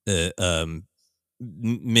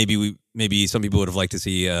maybe some people would have liked to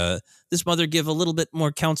see this mother give a little bit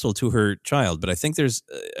more counsel to her child, but I think this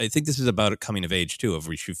is about a coming of age too, of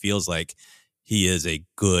which she feels like he is a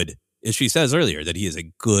good, as she says earlier, that he is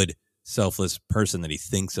a good, selfless person, that he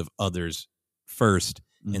thinks of others first.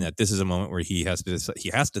 And that this is a moment where he has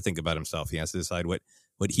to think about himself. He has to decide what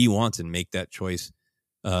he wants and make that choice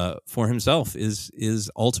for himself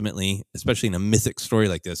is ultimately, especially in a mythic story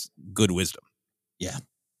like this, good wisdom. Yeah.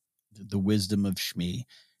 The wisdom of Shmi.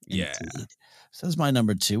 Yeah. So that's my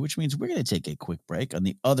number 2, which means we're going to take a quick break. On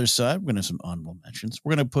the other side, we're going to have some honorable mentions.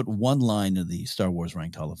 We're going to put one line in the Star Wars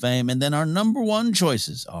Ranked Hall of Fame, and then our number 1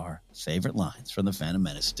 choices are favorite lines from The Phantom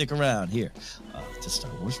Menace. Stick around here to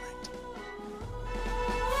Star Wars Ranked.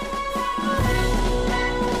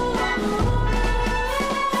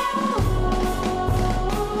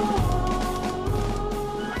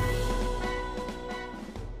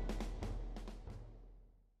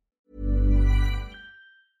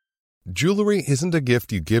 Jewelry isn't a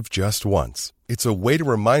gift you give just once. It's a way to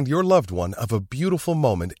remind your loved one of a beautiful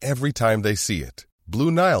moment every time they see it.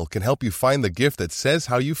 Blue Nile can help you find the gift that says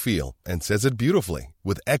how you feel and says it beautifully,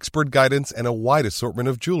 with expert guidance and a wide assortment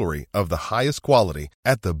of jewelry of the highest quality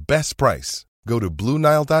at the best price. Go to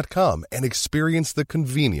BlueNile.com and experience the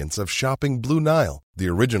convenience of shopping Blue Nile, the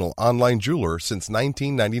original online jeweler since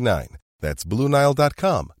 1999. That's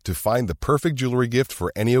BlueNile.com to find the perfect jewelry gift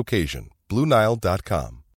for any occasion.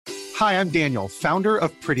 BlueNile.com. Hi, I'm Daniel, founder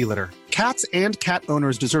of Pretty Litter. Cats and cat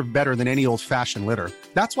owners deserve better than any old-fashioned litter.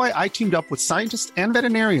 That's why I teamed up with scientists and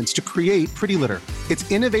veterinarians to create Pretty Litter.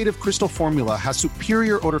 Its innovative crystal formula has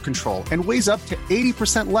superior odor control and weighs up to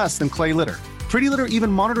 80% less than clay litter. Pretty Litter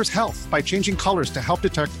even monitors health by changing colors to help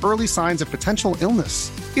detect early signs of potential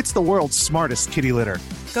illness. It's the world's smartest kitty litter.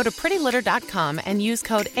 Go to prettylitter.com and use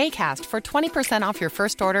code ACAST for 20% off your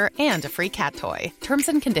first order and a free cat toy. Terms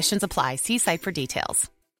and conditions apply. See site for details.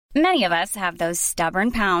 Many of us have those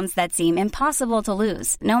stubborn pounds that seem impossible to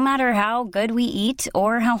lose, no matter how good we eat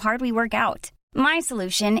or how hard we work out. My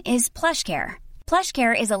solution is PlushCare.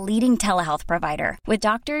 PlushCare is a leading telehealth provider with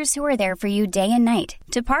doctors who are there for you day and night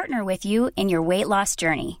to partner with you in your weight loss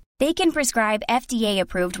journey. They can prescribe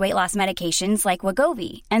FDA-approved weight loss medications like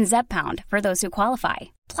Wegovy and Zepbound for those who qualify.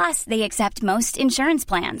 Plus, they accept most insurance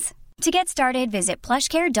plans. To get started, visit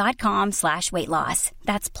plushcare.com/weight loss.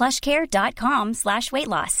 That's plushcare.com/weight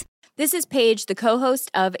loss. This is Paige, the co-host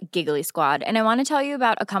of Giggly Squad, and I want to tell you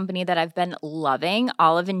about a company that I've been loving,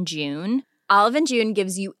 Olive & June. Olive & June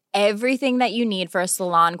gives you everything that you need for a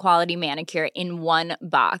salon-quality manicure in one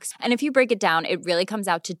box. And if you break it down, it really comes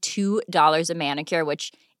out to $2 a manicure,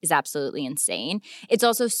 which is absolutely insane. It's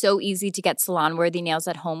also so easy to get salon-worthy nails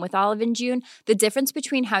at home with Olive & June. The difference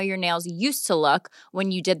between how your nails used to look when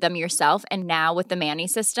you did them yourself and now with the Mani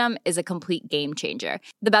system is a complete game changer.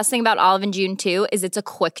 The best thing about Olive & June, too, is it's a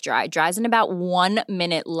quick dry. Dries in about 1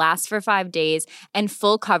 minute, lasts for 5 days, and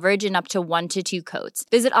full coverage in up to 1 to 2 coats.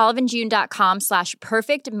 Visit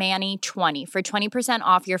oliveandjune.com/perfectmani20 for 20%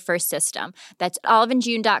 off your first system. That's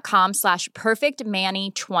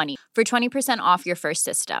oliveandjune.com/perfectmani20 for 20% off your first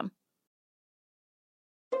system.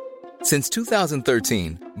 Since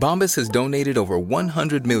 2013, Bombas has donated over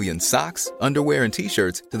 100 million socks, underwear, and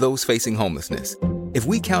T-shirts to those facing homelessness. If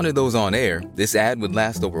we counted those on air, this ad would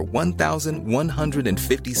last over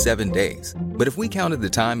 1,157 days. But if we counted the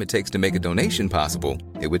time it takes to make a donation possible,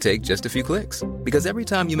 it would take just a few clicks. Because every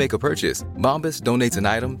time you make a purchase, Bombas donates an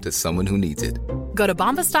item to someone who needs it. Go to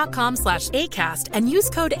bombas.com/ACAST and use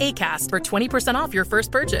code ACAST for 20% off your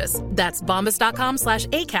first purchase. That's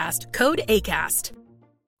bombas.com/ACAST, code ACAST.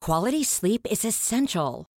 Quality sleep is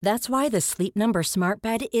essential. That's why the Sleep Number Smart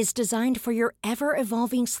Bed is designed for your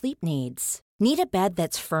ever-evolving sleep needs. Need a bed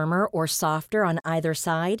that's firmer or softer on either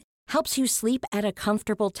side? Helps you sleep at a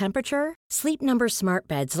comfortable temperature? Sleep Number Smart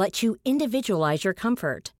Beds let you individualize your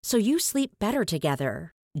comfort, so you sleep better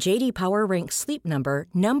together. J.D. Power ranks Sleep Number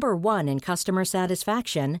number 1 in customer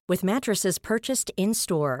satisfaction with mattresses purchased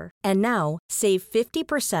in-store. And now, save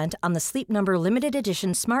 50% on the Sleep Number Limited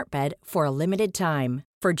Edition Smart Bed for a limited time.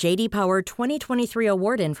 For J.D. Power 2023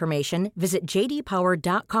 award information, visit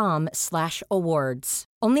jdpower.com/awards.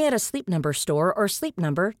 Only at a Sleep Number store or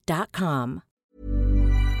sleepnumber.com.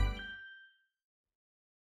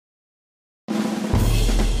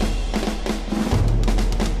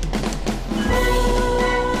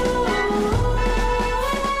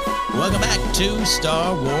 Welcome back to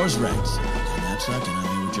Star Wars Ranks. And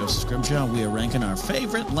I'm here with Joseph Scrimshaw. We are ranking our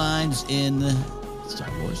favorite lines in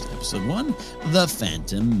Star Wars Episode 1, The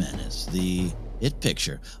Phantom Menace, the hit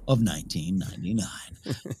picture of 1999.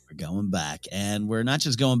 We're going back, and we're not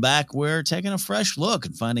just going back, we're taking a fresh look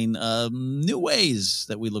and finding new ways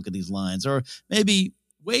that we look at these lines, or maybe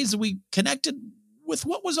ways that we connected with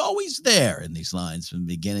what was always there in these lines from the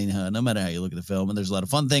beginning, no matter how you look at the film. And there's a lot of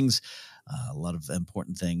fun things, a lot of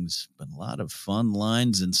important things, but a lot of fun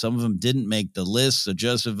lines, and some of them didn't make the list. So,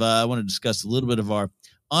 Joseph, I want to discuss a little bit of our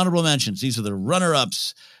honorable mentions. These are the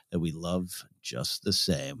runner-ups that we love just the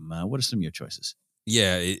same. What are some of your choices?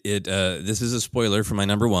 Yeah, this is a spoiler for my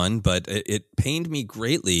number one, but it pained me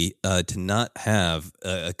greatly to not have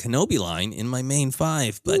a Kenobi line in my main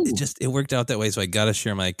 5, but it worked out that way, so I got to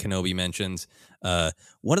share my Kenobi mentions.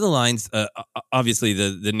 One of the lines, obviously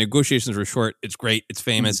the negotiations were short. It's great. It's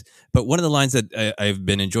famous. But one of the lines that I've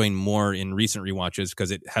been enjoying more in recent rewatches,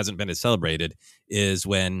 because it hasn't been as celebrated, is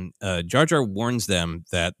when Jar Jar warns them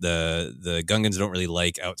that the Gungans don't really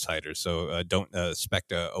like outsiders. So don't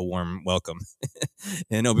expect a warm welcome.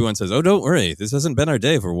 And Obi-Wan says, "Oh, don't worry. This hasn't been our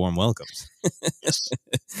day for warm welcomes."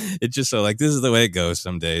 It's just so this is the way it goes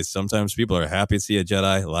some days. Sometimes people are happy to see a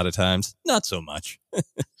Jedi. A lot of times, not so much.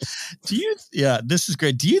 This is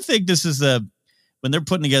great. Do you think this is when they're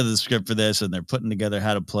putting together the script for this and they're putting together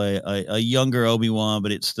how to play a younger Obi-Wan,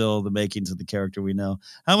 but it's still the makings of the character we know,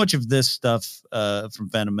 how much of this stuff from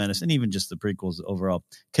Phantom Menace and even just the prequels overall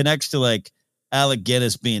connects to Alec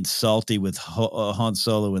Guinness being salty with Han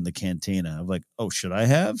Solo in the cantina. I'm like, oh, should I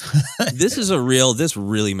have? This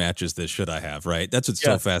really matches this should I have, right? That's what's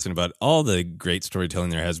so fascinating about all the great storytelling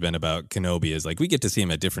there has been about Kenobi is like we get to see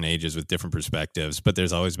him at different ages with different perspectives, but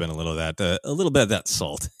there's always been a little bit of that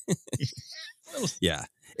salt. Yeah.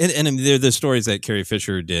 And the stories that Carrie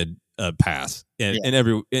Fisher did pass.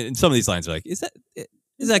 And some of these lines are like, is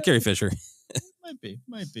that Carrie Fisher? Might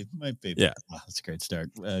be. Yeah. Oh, that's a great start.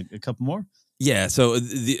 A couple more? Yeah, so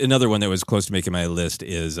another one that was close to making my list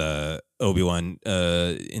is Obi-Wan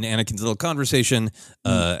in Anakin's little conversation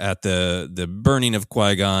at the burning of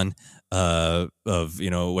Qui-Gon of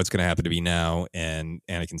what's going to happen to me now, and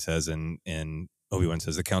Anakin says and Obi-Wan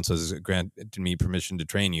says the Council has granted me permission to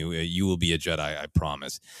train you. You will be a Jedi, I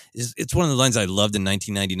promise. It's one of the lines I loved in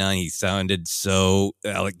 1999. He sounded so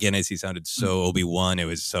Alec Guinness. He sounded so Obi-Wan. It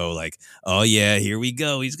was so like, oh yeah, here we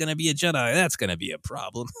go. He's going to be a Jedi. That's going to be a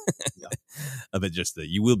problem. But just the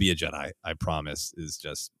 "you will be a Jedi, I promise" is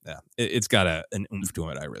just it's got an oomph to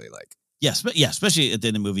it I really like. Yes, but especially at the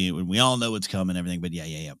end of the movie when we all know what's coming and everything. But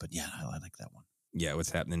I like that one. Yeah,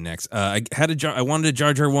 what's happening next? I wanted a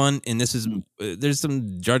Jar Jar one, and this is there's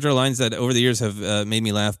some Jar Jar lines that over the years have made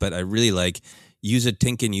me laugh, but I really like use a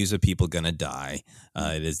Tinkin, use a people gonna die.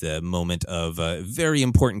 It is the moment of a very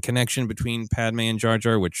important connection between Padme and Jar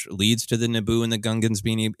Jar, which leads to the Naboo and the Gungans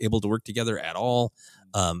being able to work together at all.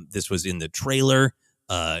 This was in the trailer,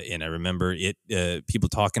 and I remember it people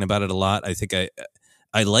talking about it a lot. I think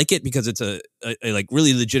I like it because I like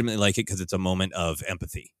really legitimately like it because it's a moment of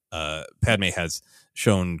empathy. Padme has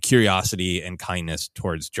shown curiosity and kindness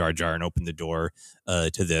towards Jar Jar and opened the door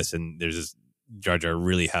to this. And there's this Jar Jar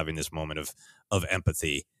really having this moment of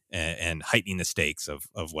empathy and heightening the stakes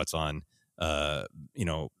of what's on,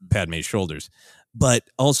 Padme's shoulders. But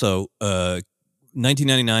also,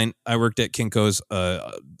 1999, I worked at Kinko's.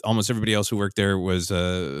 Almost everybody else who worked there was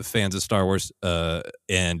fans of Star Wars.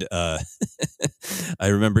 And I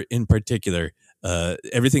remember in particular,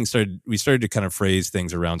 we started to kind of phrase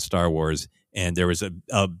things around Star Wars, and there was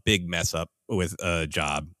a big mess up with a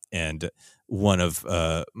job. And one of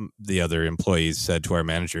the other employees said to our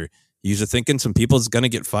manager, "You're thinking some people's going to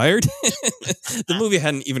get fired?" The movie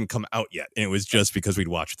hadn't even come out yet, and it was just because we'd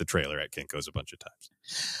watched the trailer at Kinko's a bunch of times.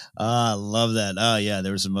 I love that. Oh, yeah,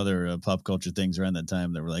 there were some other pop culture things around that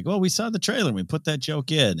time that were like, well, we saw the trailer and we put that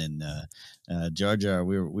joke in. And Jar Jar,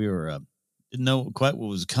 we were didn't know quite what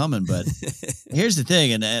was coming. But here's the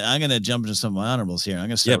thing, and I'm going to jump into some of my honorables here. I'm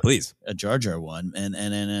going to start please. With a Jar Jar one,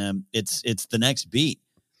 and it's the next beat.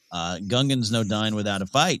 Gungans no dying without a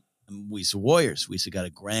fight. We's warriors. We's got a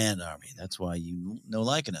grand army. That's why you know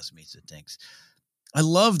liking us, Misa thinks. I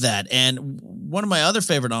love that. And one of my other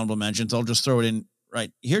favorite honorable mentions, I'll just throw it in right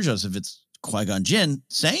here, Joseph. It's Qui-Gon Jinn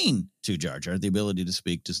saying to Jar Jar, the ability to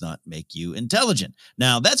speak does not make you intelligent.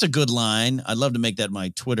 Now, that's a good line. I'd love to make that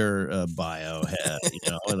my Twitter bio,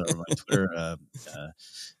 or my Twitter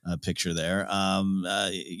picture there.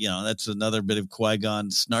 That's another bit of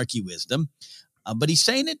Qui-Gon snarky wisdom. But he's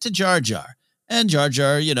saying it to Jar Jar. And Jar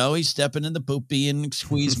Jar, he's stepping in the poopy and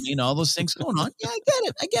squeeze me and all those things going on. Yeah, I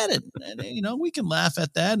get it. And, we can laugh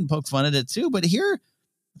at that and poke fun at it too. But here,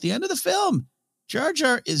 at the end of the film, Jar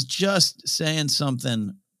Jar is just saying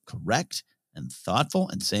something correct and thoughtful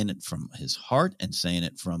and saying it from his heart and saying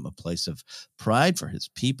it from a place of pride for his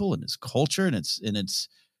people and his culture. And it's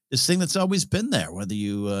this thing that's always been there, whether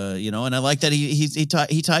you, and I like that he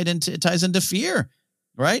ties into fear.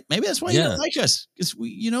 Right? Maybe that's why you don't like us, because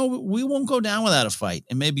we won't go down without a fight,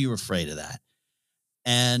 and maybe you're afraid of that.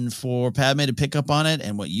 And for Padme to pick up on it,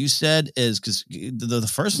 and what you said is because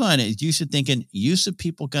the first line is you should thinking use of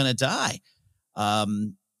people gonna die,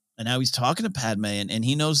 and now he's talking to Padme, and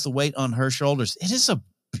he knows the weight on her shoulders. It is a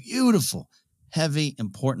beautiful, heavy,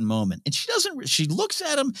 important moment, and she looks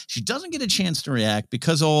at him. She doesn't get a chance to react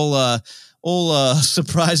because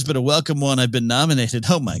surprise, but a welcome one. I've been nominated.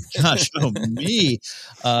 Oh my gosh. Oh me.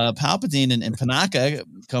 Palpatine and Panaka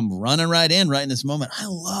come running right in this moment. I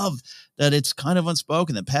love that it's kind of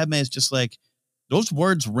unspoken, that Padme is just like those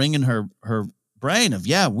words ring in her brain of,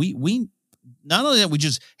 we not only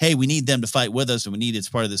that we need them to fight with us and it's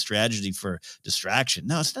part of the strategy for distraction.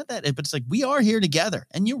 No, it's not that, but it's like, we are here together.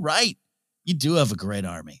 And you're right. You do have a great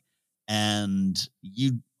army, and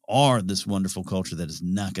you are this wonderful culture that is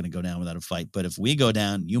not going to go down without a fight. But if we go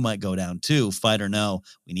down, you might go down too. Fight or no,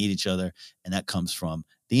 we need each other. And that comes from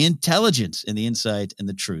the intelligence and the insight and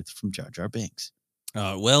the truth from Jar Jar Binks.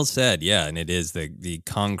 Well said. Yeah. And it is the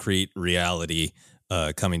concrete reality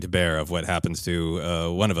coming to bear of what happens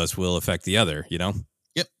to one of us will affect the other, Yep.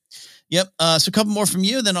 So a couple more from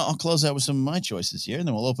you, then I'll close out with some of my choices here, and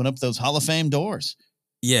then we'll open up those Hall of Fame doors.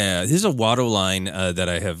 Yeah, here's a Watto line that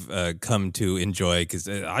I have come to enjoy because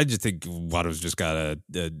I just think Watto's just got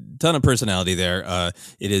a ton of personality there.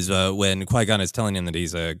 It is when Qui-Gon is telling him that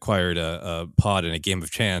he's acquired a pod in a game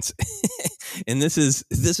of chance. And this is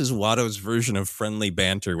Watto's version of friendly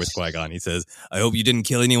banter with Qui-Gon. He says, "I hope you didn't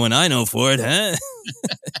kill anyone I know for it, huh?"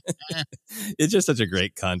 It's just such a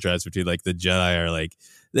great contrast between like the Jedi are like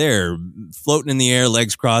they're floating in the air,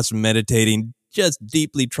 legs crossed, meditating, just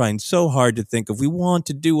deeply trying so hard to think of we want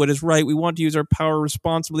to do what is right. We want to use our power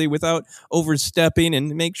responsibly without overstepping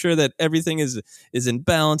and make sure that everything is in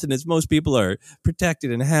balance and as most people are protected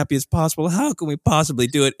and happy as possible. How can we possibly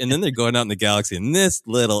do it? And then they're going out in the galaxy and this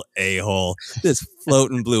little a-hole, this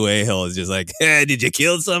floating blue a-hole is just like, hey, did you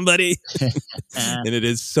kill somebody? And it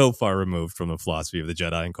is so far removed from the philosophy of the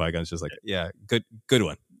Jedi, and Qui-Gon's just like, yeah, good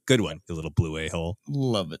one, you little blue a-hole.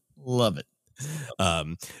 Love it.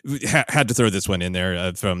 Had to throw this one in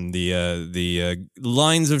there from the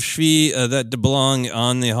lines of Shvi that belong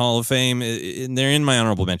on the Hall of Fame. They're in my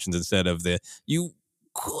honorable mentions instead of you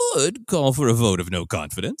could call for a vote of no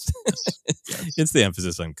confidence. Yes. It's the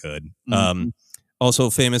emphasis on could. Mm-hmm. Also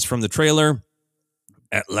famous from the trailer.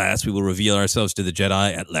 At last, we will reveal ourselves to the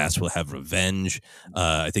Jedi. At last, we'll have revenge.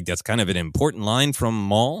 I think that's kind of an important line from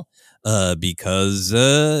Maul because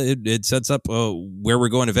it sets up where we're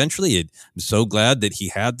going eventually. I'm so glad that he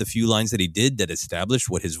had the few lines that he did that established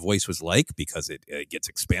what his voice was like because it gets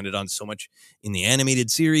expanded on so much in the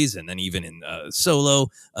animated series and then even in Solo.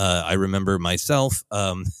 I remember myself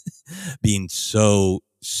being so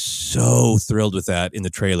thrilled with that in the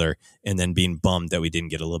trailer and then being bummed that we didn't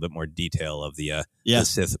get a little bit more detail of the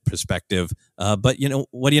Sith perspective. But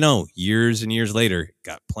what do you know? Years and years later,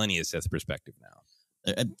 got plenty of Sith perspective now.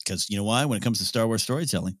 Because you know why? When it comes to Star Wars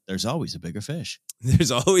storytelling, there's always a bigger fish. There's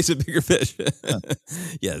always a bigger fish.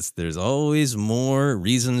 Yes, there's always more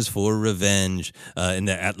reasons for revenge. And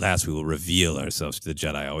at last we will reveal ourselves to the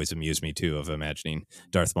Jedi. Always amused me, too, of imagining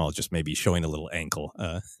Darth Maul just maybe showing a little ankle.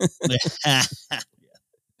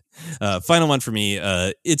 Final one for me.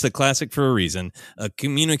 It's a classic for a reason. A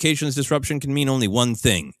communications disruption can mean only one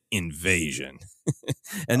thing: invasion.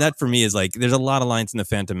 And that for me is like, there's a lot of lines in The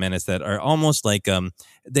Phantom Menace that are almost like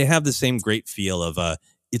they have the same great feel of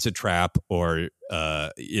it's a trap or,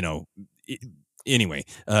 anyway,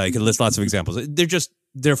 I could list lots of examples.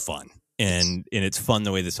 They're fun. And it's fun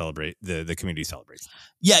the way the community celebrates.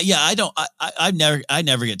 Yeah. I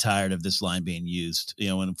never get tired of this line being used.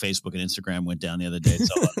 When Facebook and Instagram went down the other day, it's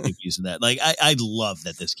a lot of people using that. Like, I love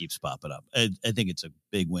that this keeps popping up. I think it's a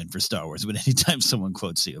big win for Star Wars. But anytime someone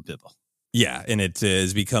quotes C.O. Pibble. Yeah, and it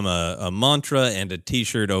has become a mantra and a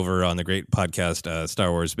T-shirt over on the great podcast Star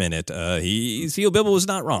Wars Minute. C.O. Pibble was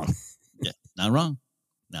not wrong. Yeah, not wrong.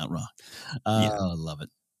 I love it.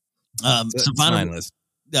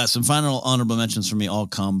 Some final honorable mentions for me all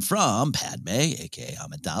come from Padme, a.k.a.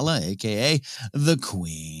 Amidala, a.k.a. the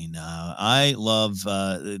Queen. I love,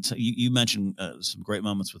 you mentioned some great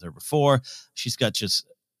moments with her before. She's got just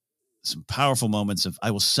some powerful moments of, I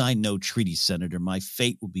will sign no treaty, Senator. My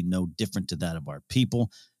fate will be no different to that of our people.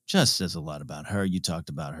 Just says a lot about her. You talked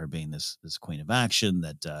about her being this queen of action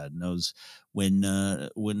that knows when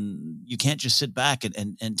you can't just sit back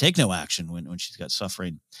and take no action when she's got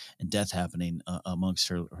suffering and death happening amongst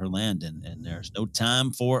her land, and there's no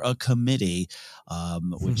time for a committee,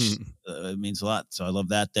 which means a lot. So I love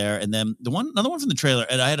that there. And then another one from the trailer,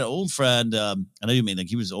 and I had an old friend. I know you mean like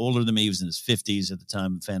he was older than me. He was in his 50s at the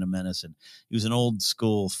time of Phantom Menace, and he was an old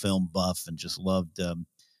school film buff and just loved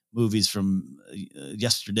movies from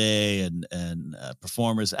yesterday and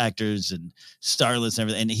performers, actors, and starlets and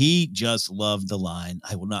everything. And he just loved the line,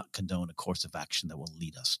 "I will not condone a course of action that will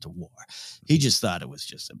lead us to war." He just thought it was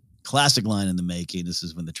just a classic line in the making. This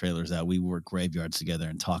is when the trailer's out. We work graveyards together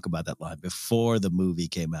and talk about that line before the movie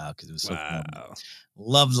came out because it was so cool.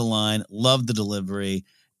 Loved the line, loved the delivery.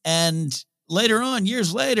 And later on,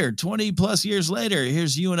 years later, 20 plus years later,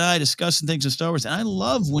 here's you and I discussing things in Star Wars. And I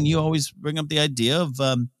love when you always bring up the idea of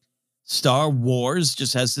Star Wars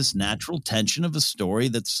just has this natural tension of a story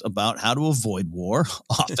that's about how to avoid war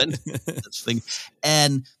often.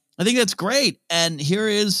 And I think that's great. And here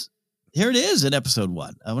it is in episode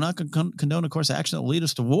 1. I will not condone a course of action that will lead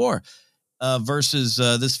us to war. Versus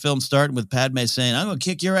this film starting with Padme saying, "I'm going to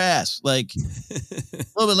kick your ass." Like a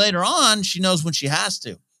little bit later on, she knows when she has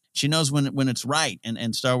to. She knows when it's right,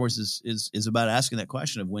 and Star Wars is about asking that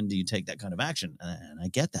question of when do you take that kind of action, and I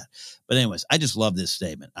get that. But anyways, I just love this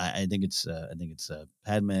statement. I think it's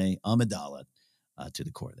Padme Amidala to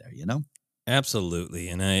the core there. Absolutely,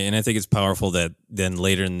 and I think it's powerful that then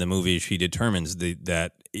later in the movie she determines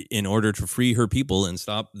that in order to free her people and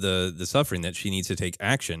stop the suffering, that she needs to take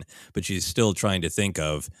action. But she's still trying to think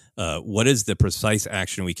of what is the precise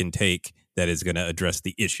action we can take that is going to address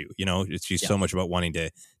the issue. She's so much about wanting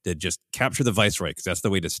to just capture the viceroy, because that's the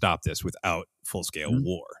way to stop this without full-scale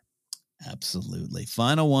war. Absolutely.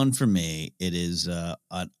 Final one for me. It is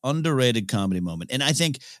an underrated comedy moment. And I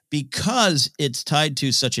think because it's tied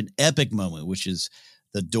to such an epic moment, which is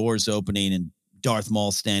the doors opening and Darth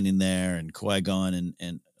Maul standing there and Qui-Gon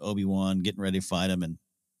and Obi-Wan getting ready to fight him. And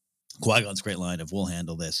Qui-Gon's great line of, "We'll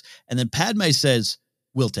handle this." And then Padme says,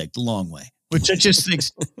 "We'll take the long way," which I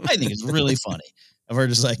think is really funny. Of her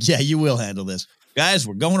just like, "Yeah, you will handle this. Guys,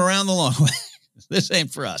 we're going around the long way. This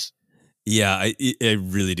ain't for us." Yeah, I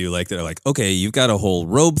really do like that. They're like, okay, you've got a whole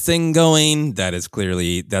robe thing going. That's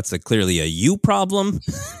clearly a you problem.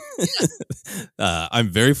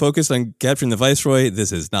 I'm very focused on capturing the viceroy.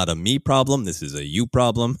 This is not a me problem. This is a you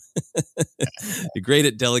problem. You're great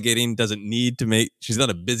at delegating. She's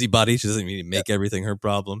not a busybody. She doesn't need to make everything her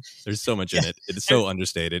problem. There's so much in it. It's so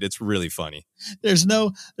understated. It's really funny. There's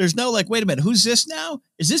no like, wait a minute, who's this now?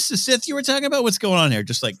 Is this the Sith you were talking about? What's going on here?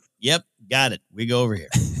 Just like, yep, got it. We go over here.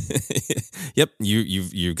 Yep,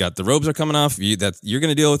 you've got the robes are coming off. You're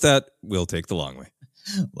going to deal with that. We'll take the long way.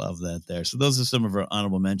 Love that there. So those are some of our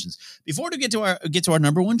honorable mentions. Before we get to our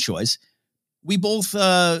number one choice, we both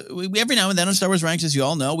we every now and then on Star Wars Ranked, as you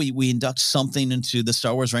all know, we induct something into the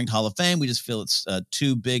Star Wars Ranked Hall of Fame. We just feel it's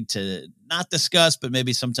too big to not discuss, but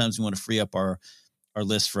maybe sometimes we want to free up our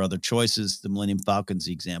list for other choices. The Millennium Falcon's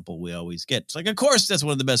the example we always get. It's like, of course, that's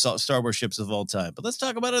one of the best Star Wars ships of all time. But let's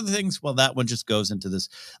talk about other things. Well, that one just goes into this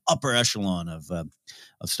upper echelon of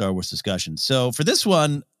Star Wars discussion. So for this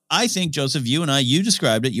one, I think, Joseph, you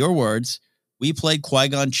described it, your words. We played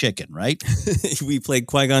Qui-Gon Chicken, right? We played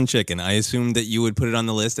Qui-Gon Chicken. I assumed that you would put it on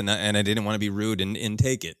the list, and I didn't want to be rude and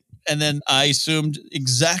take it. And then I assumed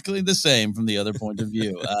exactly the same from the other point of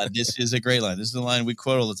view. This is a great line. This is a line we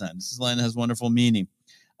quote all the time. This is a line that has wonderful meaning.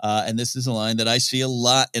 And this is a line that I see a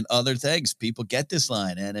lot in other things. People get this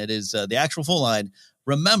line, and it is the actual full line.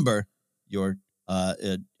 Remember, your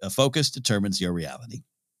focus determines your reality.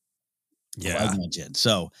 Yeah.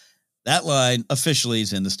 So that line officially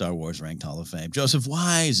is in the Star Wars Ranked Hall of Fame. Joseph,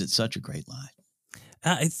 why is it such a great line?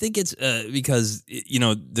 I think it's because,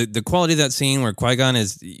 the quality of that scene where Qui-Gon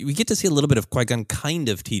we get to see a little bit of Qui-Gon kind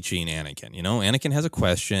of teaching Anakin. Anakin has a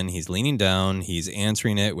question. He's leaning down. He's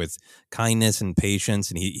answering it with kindness and patience.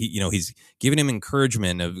 And he's giving him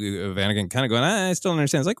encouragement of Anakin kind of going, I still don't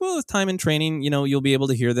understand. It's like, well, with time and training, you'll be able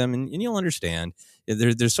to hear them and you'll understand.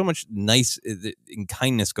 There's so much nice and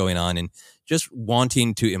kindness going on, and just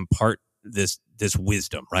wanting to impart this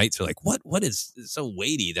wisdom, right? So like, what is so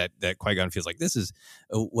weighty that Qui-Gon feels like this is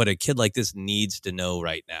what a kid like this needs to know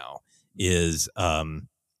right now is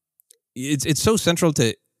it's so central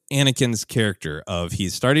to Anakin's character of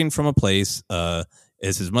he's starting from a place as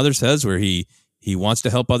his mother says where he wants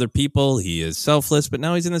to help other people. He is selfless, but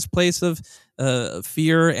now he's in this place of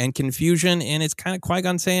fear and confusion, and it's kind of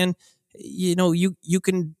Qui-Gon saying, you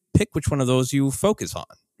can pick which one of those you focus on,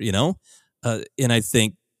 and I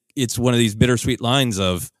think it's one of these bittersweet lines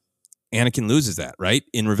of Anakin loses that, right?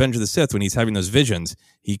 In Revenge of the Sith, when he's having those visions,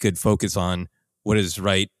 he could focus on what is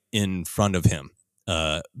right in front of him.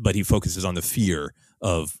 But he focuses on the fear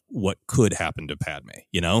of what could happen to Padme,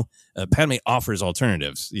 Padme offers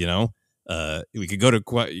alternatives, we could go to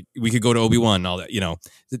Obi-Wan and all that,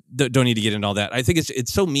 don't need to get into all that. I think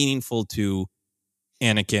it's so meaningful to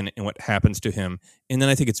Anakin and what happens to him. And then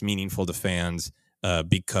I think it's meaningful to fans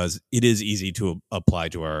because it is easy to apply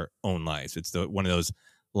to our own lives. It's one of those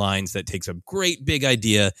lines that takes a great big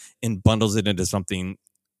idea and bundles it into something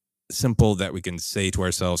simple that we can say to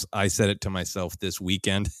ourselves. I said it to myself this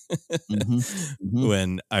weekend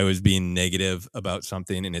when I was being negative about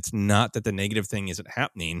something. And it's not that the negative thing isn't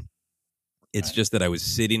happening. It's just that I was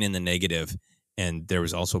sitting in the negative and there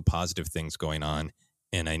was also positive things going on.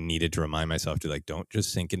 And I needed to remind myself to don't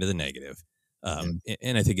just sink into the negative.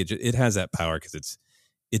 And I think it has that power because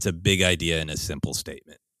it's a big idea in a simple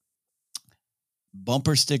statement.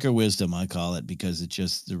 Bumper sticker wisdom, I call it, because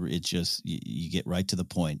you get right to the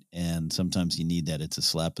point, and sometimes you need that. It's a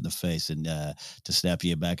slap in the face and to snap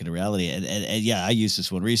you back into reality. And yeah, I used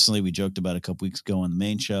this one recently. We joked about a couple weeks ago on the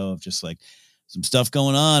main show of just like some stuff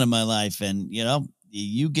going on in my life, and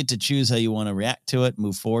you get to choose how you want to react to it,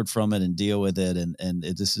 move forward from it, and deal with it. And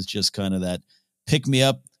this is just kind of that pick me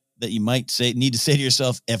up that you might need to say to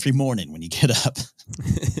yourself every morning when you get up.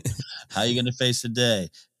 How are you going to face the day?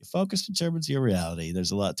 Your focus determines your reality.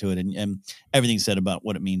 There's a lot to it. And everything said about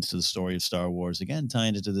what it means to the story of Star Wars, again,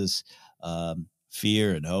 tying it to this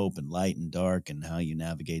fear and hope and light and dark and how you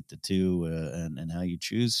navigate the two and how you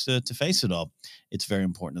choose to face it all. It's very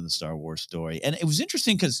important to the Star Wars story. And it was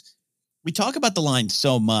interesting because we talk about the line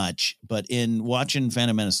so much, but in watching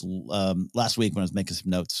Phantom Menace last week when I was making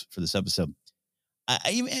some notes for this episode,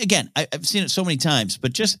 I've seen it so many times,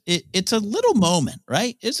 but just it's a little moment,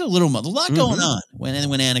 right? It's a little moment. A lot going on when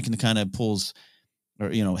Anakin kind of pulls, or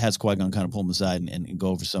has Qui-Gon kind of pull him aside and go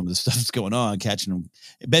over some of the stuff that's going on, catching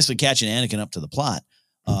Anakin up to the plot.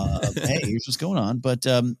 Hey, here's what's going on. But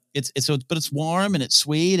it's warm and it's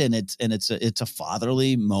sweet and it's a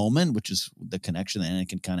fatherly moment, which is the connection that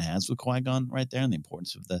Anakin kind of has with Qui-Gon right there, and the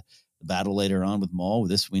importance of the battle later on with Maul.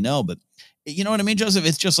 This we know, but you know what I mean, Joseph?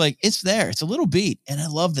 It's just like, it's there. It's a little beat. And I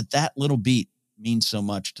love that little beat means so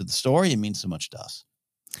much to the story. It means so much to us.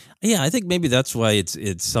 Yeah, I think maybe that's why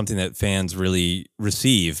it's something that fans really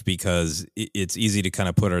receive, because it's easy to kind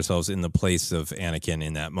of put ourselves in the place of Anakin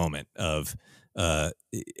in that moment of, I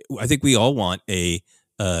think we all want a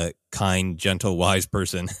kind, gentle, wise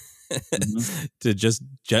person to just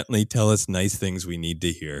gently tell us nice things we need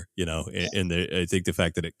to hear, and I think the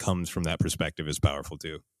fact that it comes from that perspective is powerful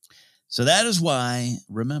too. So that is why,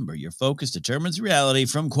 remember, your focus determines reality.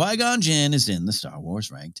 From Qui-Gon Jinn is in the Star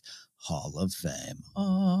Wars Ranked Hall of Fame.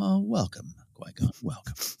 Oh, welcome, Qui-Gon.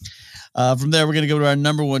 Welcome. From there, we're going to go to our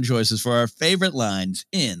number one choices for our favorite lines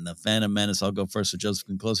in The Phantom Menace. I'll go first so Joseph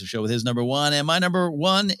can close the show with his number one. And my number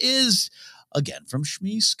one is, again, from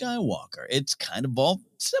Shmi Skywalker. It's kind of all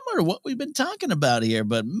similar to what we've been talking about here,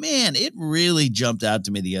 but man, it really jumped out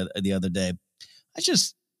to me the other day.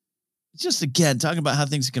 Just again, talking about how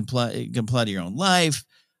things can apply to your own life,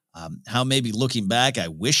 how maybe looking back, I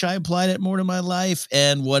wish I applied it more to my life,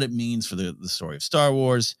 and what it means for the story of Star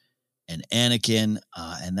Wars and Anakin.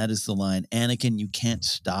 And that is the line, Anakin, you can't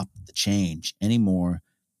stop the change any more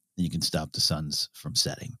than you can stop the suns from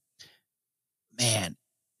setting. Man,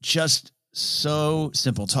 just so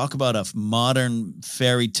simple. Talk about a modern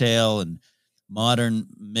fairy tale and modern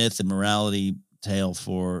myth and morality tale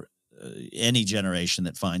for any generation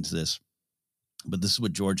that finds this. But this is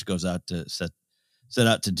what George goes out to set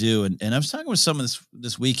out to do. And I was talking with someone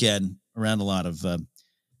this weekend around a lot of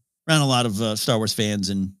Star Wars fans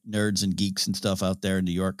and nerds and geeks and stuff out there in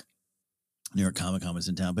New York. New York Comic Con was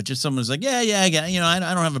in town, but just someone was like, yeah, I get it. I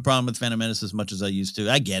don't have a problem with Phantom Menace as much as I used to.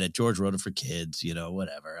 I get it. George wrote it for kids,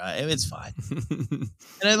 whatever. It's fine. And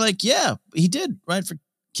I'm like, yeah, he did, right, for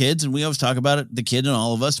kids. And we always talk about it, the kid and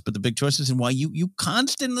all of us, but the big choices and why you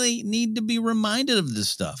constantly need to be reminded of this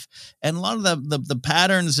stuff. And a lot of the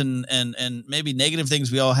patterns and maybe negative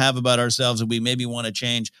things we all have about ourselves that we maybe want to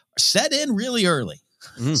change are set in really early.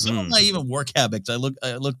 Mm-hmm. Some of my even work habits, I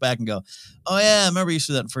look back and go, oh yeah, I remember you used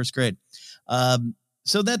to do that in first grade.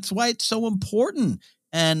 So that's why it's so important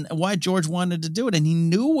and why George wanted to do it. And he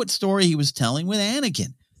knew what story he was telling with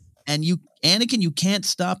Anakin. And Anakin, you can't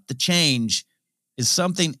stop the change is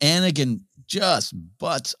something Anakin just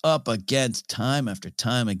butts up against time after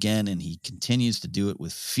time again. And he continues to do it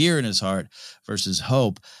with fear in his heart versus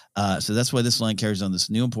hope. So that's why this line carries on this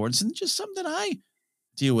new importance and just something I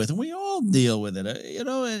deal with. And we all deal with it,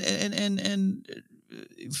 and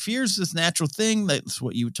fear's this natural thing. That's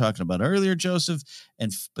what you were talking about earlier, Joseph.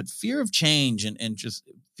 But fear of change and just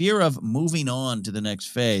fear of moving on to the next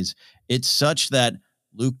phase. It's such that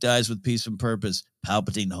Luke dies with peace and purpose.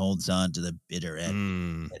 Palpatine holds on to the bitter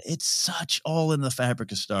end. It's such all in the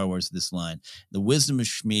fabric of Star Wars, this line. The wisdom of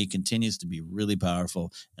Shmi continues to be really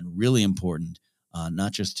powerful and really important,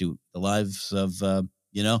 not just to the lives of,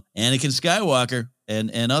 Anakin Skywalker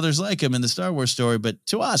and others like him in the Star Wars story, but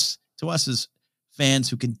to us as fans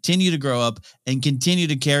who continue to grow up and continue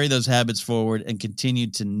to carry those habits forward and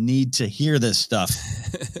continue to need to hear this stuff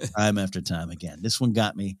time after time again. This one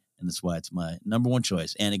got me, and that's why it's my number one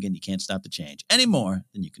choice. Anakin, you can't stop the change any more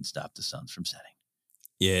than you can stop the suns from setting.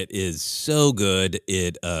 It is so good.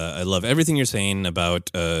 I love everything you're saying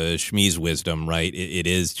about Shmi's wisdom, right? It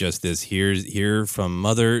is just this here from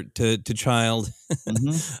mother to child,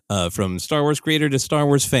 from Star Wars creator to Star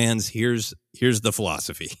Wars fans. Here's the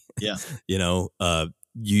philosophy. Yeah.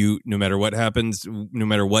 You no matter what happens, no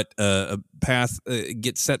matter what path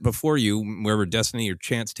gets set before you, wherever destiny or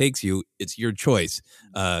chance takes you, it's your choice.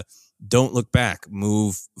 Don't look back,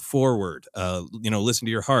 move forward, listen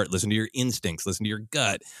to your heart, listen to your instincts, listen to your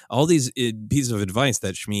gut, all these pieces of advice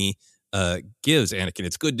that Shmi gives Anakin.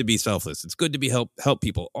 It's good to be selfless. It's good to be help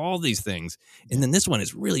people, all these things. And then this one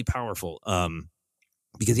is really powerful.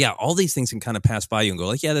 Because all these things can kind of pass by you and go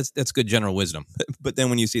like, yeah, that's good general wisdom. But then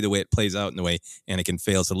when you see the way it plays out and the way Anakin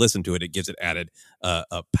fails to listen to it, it gives it added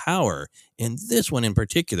power. And this one in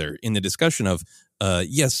particular, in the discussion of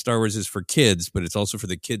yes, Star Wars is for kids, but it's also for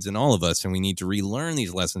the kids in all of us, and we need to relearn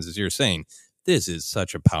these lessons, as you're saying. This is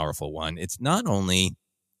such a powerful one. It's not only,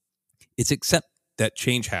 it's accept that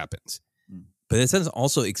change happens, but it says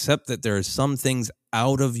also accept that there are some things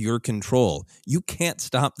out of your control. You can't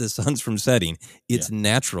stop the suns from setting. It's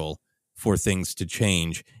natural for things to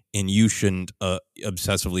change, and you shouldn't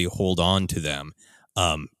obsessively hold on to them.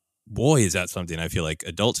 Boy, is that something I feel like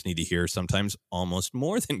adults need to hear sometimes almost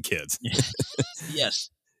more than kids.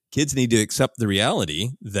 Yes. Kids need to accept the reality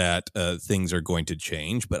that things are going to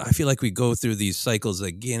change, but I feel like we go through these cycles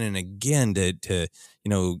again and again to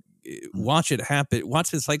watch it happen,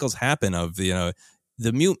 watch the cycles happen of,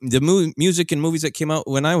 the music and movies that came out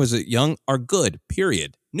when I was young are good,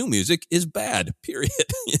 period. New music is bad, period.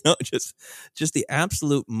 Just the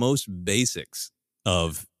absolute most basics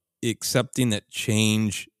of accepting that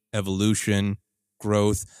change, evolution,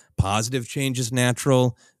 growth, positive change is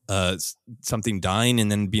natural. Something dying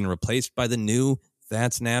and then being replaced by the new,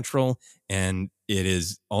 that's natural. And it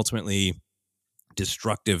is ultimately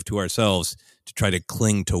destructive to ourselves to try to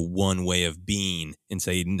cling to one way of being and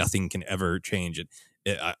say nothing can ever change it.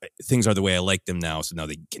 Things are the way I like them now, so now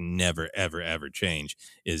they can never, ever, ever change.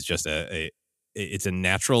 Is just it's a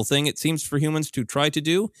natural thing, it seems, for humans to try to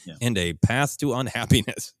do, and a path to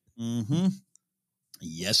unhappiness. Mm-hmm.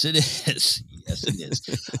 Yes, it is. Yes, it is.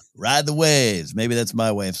 Ride the waves. Maybe that's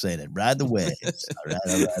my way of saying it. Ride the waves. All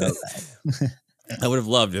right. I would have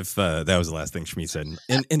loved if that was the last thing Shmi said.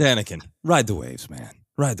 And Anakin, ride the waves, man.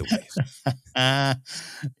 Ride the waves.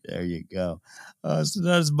 There you go. So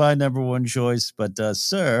that's my number one choice. But,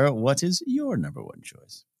 sir, what is your number one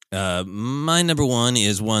choice? My number one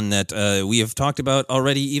is one that we have talked about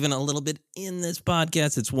already, even a little bit in this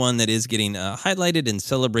podcast. It's one that is getting highlighted and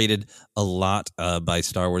celebrated a lot by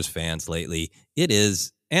Star Wars fans lately. It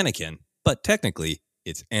is Anakin, but technically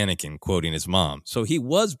it's Anakin quoting his mom. So he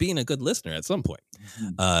was being a good listener at some point.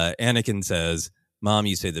 Anakin says, "Mom,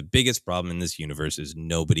 you say the biggest problem in this universe is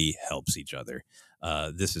nobody helps each other."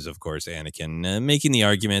 This is, of course, Anakin making the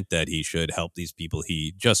argument that he should help these people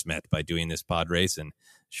he just met by doing this pod race. And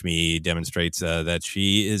Shmi demonstrates that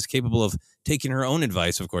she is capable of taking her own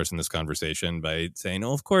advice, of course, in this conversation by saying,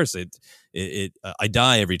 "Oh, of course, I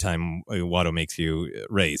die every time Watto makes you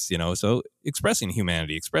race," So expressing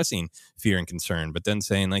humanity, expressing fear and concern, but then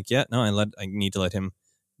saying like, "Yeah, no, I need to let him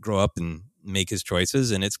grow up and make his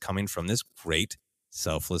choices," and it's coming from this great,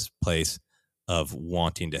 selfless place of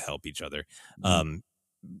wanting to help each other.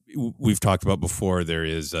 We've talked about before. There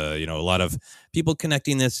is, a lot of people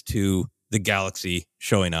connecting this to the galaxy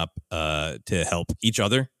showing up to help each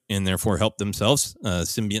other and therefore help themselves.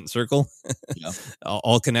 Symbiont circle,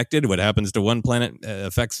 all connected. What happens to one planet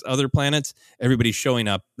affects other planets. Everybody's showing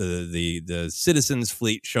up. The citizens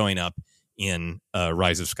fleet showing up in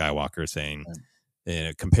Rise of Skywalker, saying,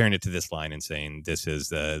 comparing it to this line and saying, "This is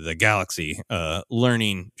the galaxy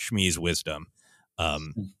learning Shmi's wisdom."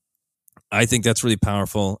 I think that's really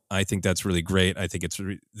powerful. I think that's really great. I think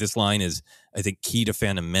this line is, I think, key to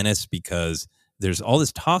Phantom Menace, because there's all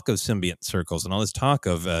this talk of symbiont circles and all this talk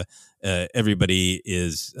of everybody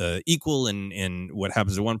is equal, and what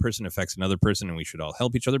happens to one person affects another person, and we should all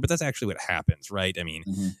help each other. But that's actually what happens, right? I mean,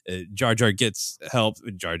 Jar Jar gets help.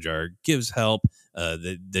 Jar Jar gives help.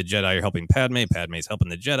 The Jedi are helping Padme. Padme's helping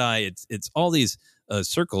the Jedi. It's all these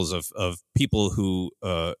circles of people who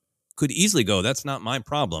could easily go, "That's not my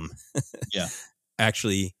problem."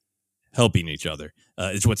 Actually helping each other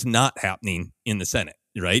is what's not happening in the Senate,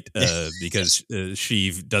 right? Because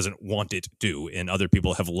Sheev doesn't want it to, and other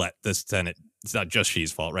people have let the Senate, it's not just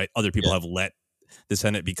Sheev's fault, right? Other people have let the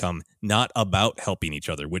Senate become not about helping each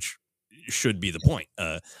other, which should be the point,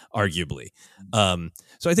 arguably.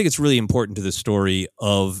 So I think it's really important to the story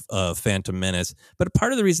of Phantom Menace. But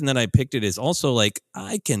part of the reason that I picked it is also like,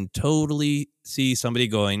 I can totally see somebody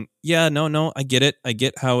going, "Yeah, no, I get it. I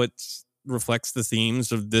get how it reflects the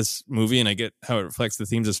themes of this movie, and I get how it reflects the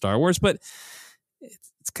themes of Star Wars, but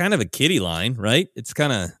it's kind of a kiddie line, right? It's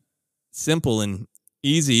kind of simple and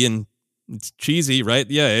easy, and it's cheesy, right?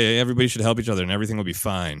 Yeah, everybody should help each other and everything will be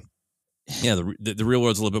fine." Yeah, the real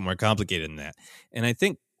world's a little bit more complicated than that. And I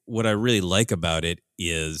think what I really like about it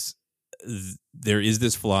is there is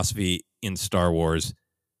this philosophy in Star Wars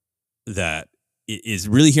that is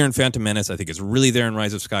really here in Phantom Menace. I think it's really there in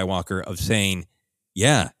Rise of Skywalker, of saying,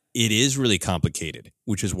 yeah, it is really complicated,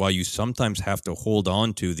 which is why you sometimes have to hold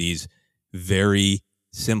on to these very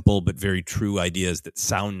simple but very true ideas that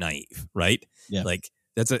sound naive, right? Yeah. Like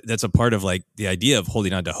that's a part of like the idea of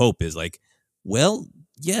holding on to hope is like, well,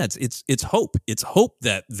 yeah, it's hope. It's hope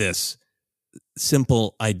that this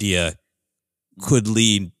simple idea could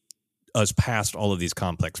lead us past all of these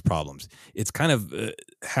complex problems. It's kind of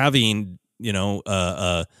having,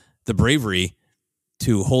 the bravery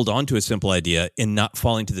to hold on to a simple idea and not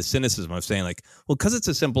falling to the cynicism of saying like, well, because it's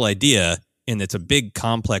a simple idea and it's a big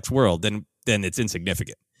complex world, then it's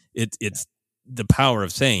insignificant. It's the power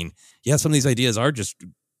of saying, yeah, some of these ideas are just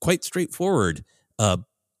quite straightforward,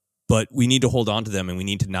 but we need to hold on to them and we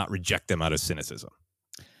need to not reject them out of cynicism.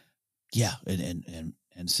 Yeah, and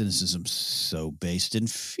cynicism's so based in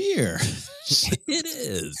fear. It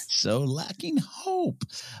is so lacking hope.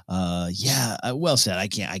 Well said. I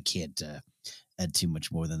can't add too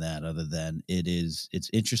much more than that, other than it's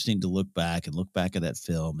interesting to look back at that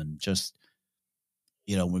film and just,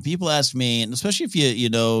 when people ask me, and especially if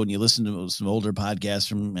and you listen to some older podcasts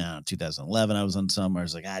from 2011, I was on some where I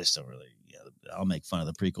was like, I just don't really, I'll make fun of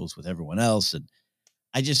the prequels with everyone else. And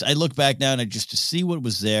I look back now and just to see what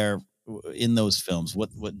was there in those films,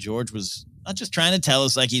 what George was not just trying to tell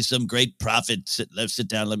us like he's some great prophet, sit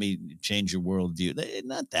down, let me change your worldview.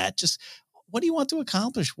 Not that, just what do you want to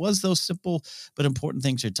accomplish? Was those simple but important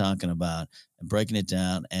things you're talking about, and breaking it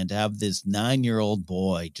down, and to have this 9-year-old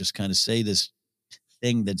boy just kind of say this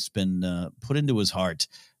thing that's been put into his heart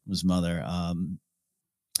from his mother,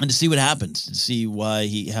 and to see what happens, to see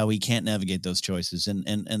how he can't navigate those choices, and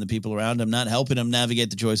the people around him not helping him navigate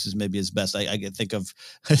the choices maybe as best. I think of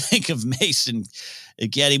Mason,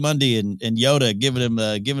 Caddy Mundy, and Yoda giving him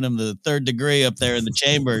the third degree up there in the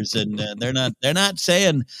chambers, and they're not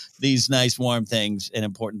saying these nice warm things and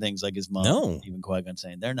important things like his mom, no, even Qui-Gon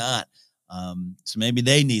saying they're not. So maybe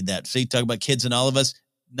they need that. See, talk about kids and all of us.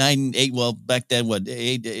 9, 8, well, back then,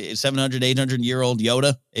 700, 800-year-old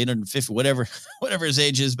Yoda, 850, whatever his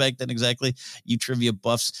age is back then exactly. You trivia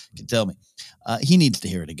buffs can tell me. He needs to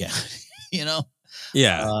hear it again,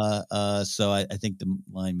 Yeah. So I think the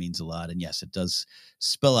line means a lot. And yes, it does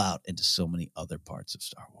spill out into so many other parts of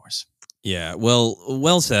Star Wars. Yeah.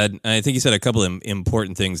 Well said. I think you said a couple of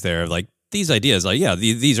important things there. Like, these ideas,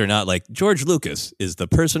 these are not like George Lucas is the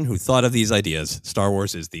person who thought of these ideas. Star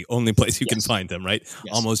Wars is the only place you can find them, right?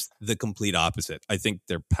 Yes. Almost the complete opposite. I think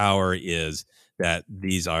their power is that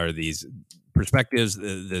these are these perspectives,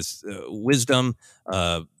 this wisdom,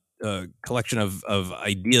 collection of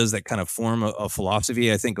ideas that kind of form a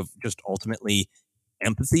philosophy, I think, of just ultimately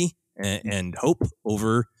empathy and hope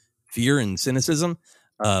over fear and cynicism.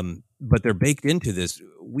 But they're baked into this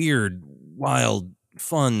weird, wild,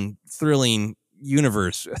 fun, thrilling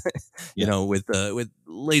universe, with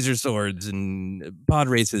laser swords and pod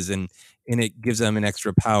races, and it gives them an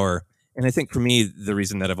extra power. And I think for me, the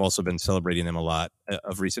reason that I've also been celebrating them a lot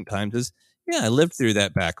of recent times is, I lived through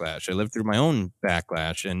that backlash. I lived through my own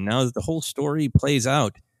backlash. And now that the whole story plays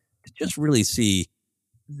out, to just really see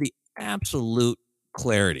the absolute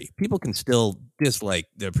clarity. People can still dislike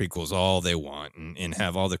the prequels all they want and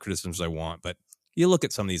have all the criticisms they want. But you look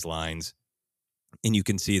at some of these lines, and you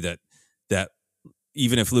can see that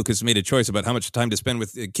even if Lucas made a choice about how much time to spend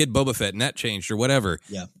with Kid Boba Fett and that changed or whatever,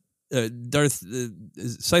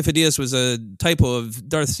 Sifo Dyas was a typo of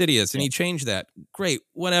Darth Sidious, and he changed that. Great,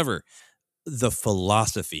 whatever. The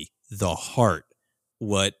philosophy, the heart,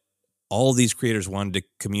 what all these creators wanted to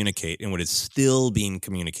communicate, and what is still being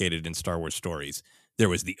communicated in Star Wars stories, there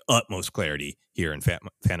was the utmost clarity here in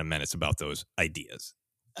Phantom Menace about those ideas.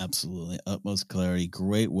 Absolutely. Utmost clarity.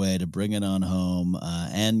 Great way to bring it on home.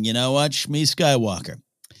 And you know what? Shmi Skywalker,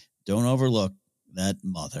 don't overlook that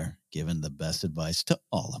mother giving the best advice to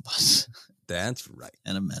all of us. That's right.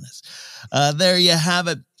 And a menace. There you have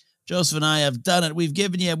it. Joseph and I have done it.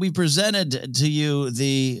 We presented to you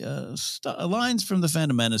the lines from the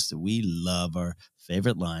Phantom Menace that we love, our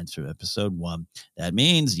favorite lines from episode 1. That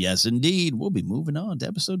means, yes, indeed, we'll be moving on to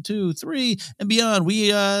episode 2, 3, and beyond.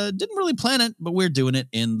 We didn't really plan it, but we're doing it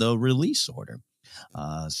in the release order.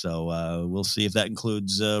 So we'll see if that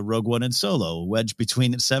includes Rogue One and Solo, wedged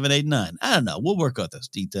between 7, 8, 9. I don't know. We'll work out those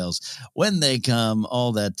details when they come.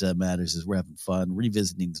 All that matters is we're having fun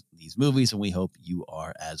revisiting these movies, and we hope you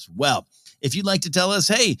are as well. If you'd like to tell us,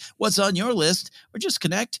 hey, what's on your list, or just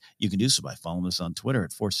connect, you can do so by following us on Twitter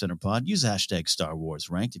at Force Center Pod. Use the hashtag Star Wars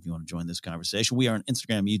Ranked if you want to join this conversation. We are on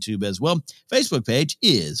Instagram, YouTube as well. Facebook page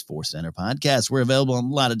is Force Center Podcast. We're available on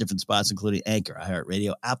a lot of different spots, including Anchor,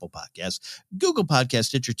 iHeartRadio, Apple Podcasts, Google Podcasts,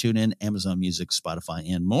 Stitcher, TuneIn, Amazon Music, Spotify,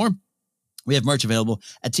 and more. We have merch available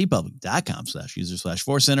at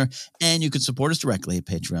tpublic.com/user/ForceCenter, and you can support us directly at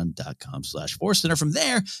patreon.com/ForceCenter. From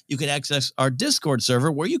there, you can access our Discord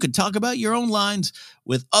server where you can talk about your own lines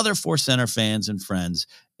with other Force Center fans and friends.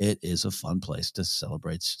 it is a fun place to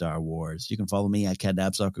celebrate Star Wars. You can follow me at Ken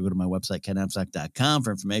Napzok or go to my website, kennapzok.com, for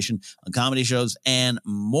information on comedy shows and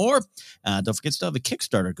more. Don't forget, still have a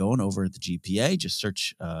Kickstarter going over at the GPA. Just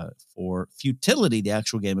search for Futility, the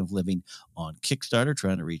actual game of living, on Kickstarter,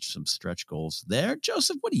 trying to reach some stretch goals there.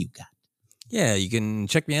 Joseph, what do you got? Yeah, you can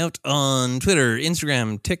check me out on Twitter,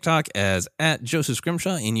 Instagram, TikTok as @Joseph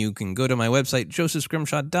Scrimshaw, and you can go to my website,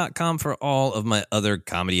 josephscrimshaw.com, for all of my other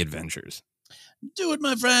comedy adventures. Do it,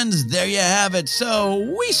 my friends. There you have it. So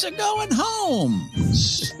we're going home.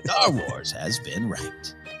 Star Wars has been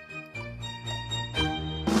ranked.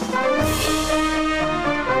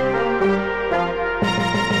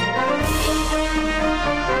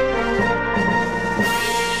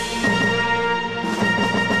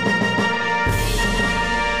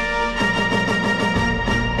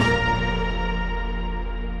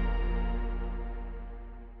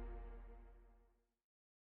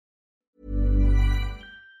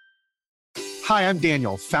 Hi, I'm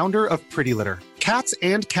Daniel, founder of Pretty Litter. Cats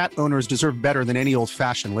and cat owners deserve better than any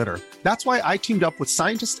old-fashioned litter. That's why I teamed up with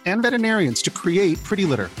scientists and veterinarians to create Pretty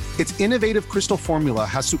Litter. Its innovative crystal formula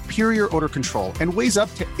has superior odor control and weighs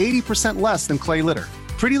up to 80% less than clay litter.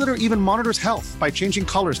 Pretty Litter even monitors health by changing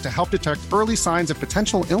colors to help detect early signs of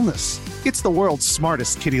potential illness. It's the world's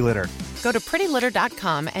smartest kitty litter. Go to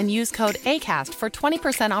prettylitter.com and use code ACAST for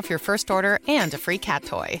 20% off your first order and a free cat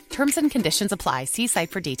toy. Terms and conditions apply. See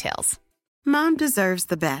site for details. Mom deserves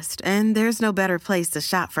the best, and there's no better place to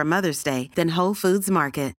shop for Mother's Day than Whole Foods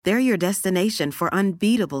Market. They're your destination for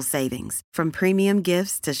unbeatable savings, from premium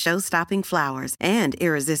gifts to show-stopping flowers and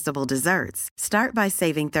irresistible desserts. Start by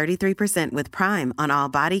saving 33% with Prime on all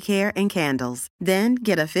body care and candles. Then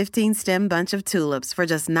get a 15-stem bunch of tulips for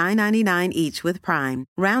just $9.99 each with Prime.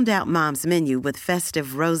 Round out Mom's menu with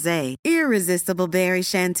festive rosé, irresistible berry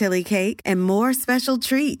chantilly cake, and more special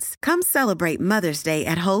treats. Come celebrate Mother's Day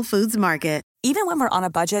at Whole Foods Market. Even when we're on a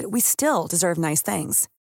budget, we still deserve nice things.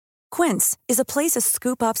 Quince is a place to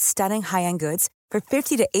scoop up stunning high-end goods for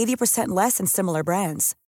 50 to 80% less than similar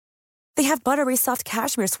brands. They have buttery soft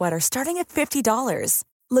cashmere sweaters starting at $50,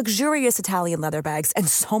 luxurious Italian leather bags, and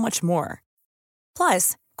so much more.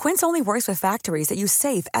 Plus, Quince only works with factories that use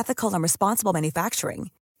safe, ethical, and responsible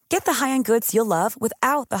manufacturing. Get the high-end goods you'll love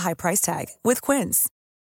without the high price tag with Quince.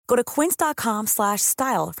 Go to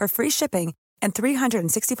quince.com/style for free shipping and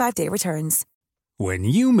 365-day returns. When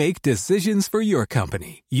you make decisions for your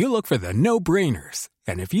company, you look for the no-brainers.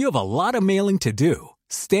 And if you have a lot of mailing to do,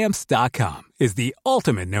 Stamps.com is the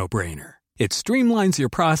ultimate no-brainer. It streamlines your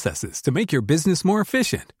processes to make your business more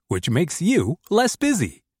efficient, which makes you less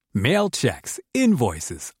busy. Mail checks,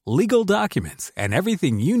 invoices, legal documents, and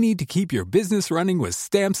everything you need to keep your business running with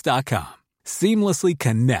Stamps.com. Seamlessly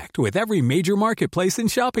connect with every major marketplace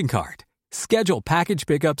and shopping cart. Schedule package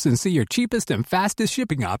pickups and see your cheapest and fastest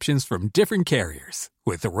shipping options from different carriers,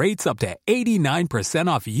 with rates up to 89%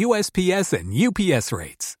 off USPS and UPS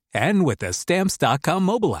rates. And with the Stamps.com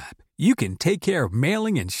mobile app, you can take care of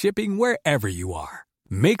mailing and shipping wherever you are.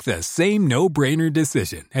 Make the same no-brainer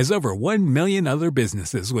decision as over 1 million other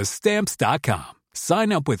businesses with Stamps.com.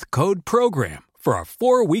 Sign up with code PROGRAM for a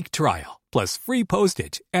 4-week trial, plus free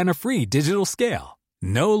postage and a free digital scale.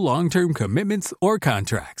 No long-term commitments or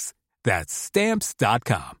contracts. That's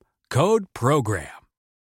Stamps.com. Code PROGRAM.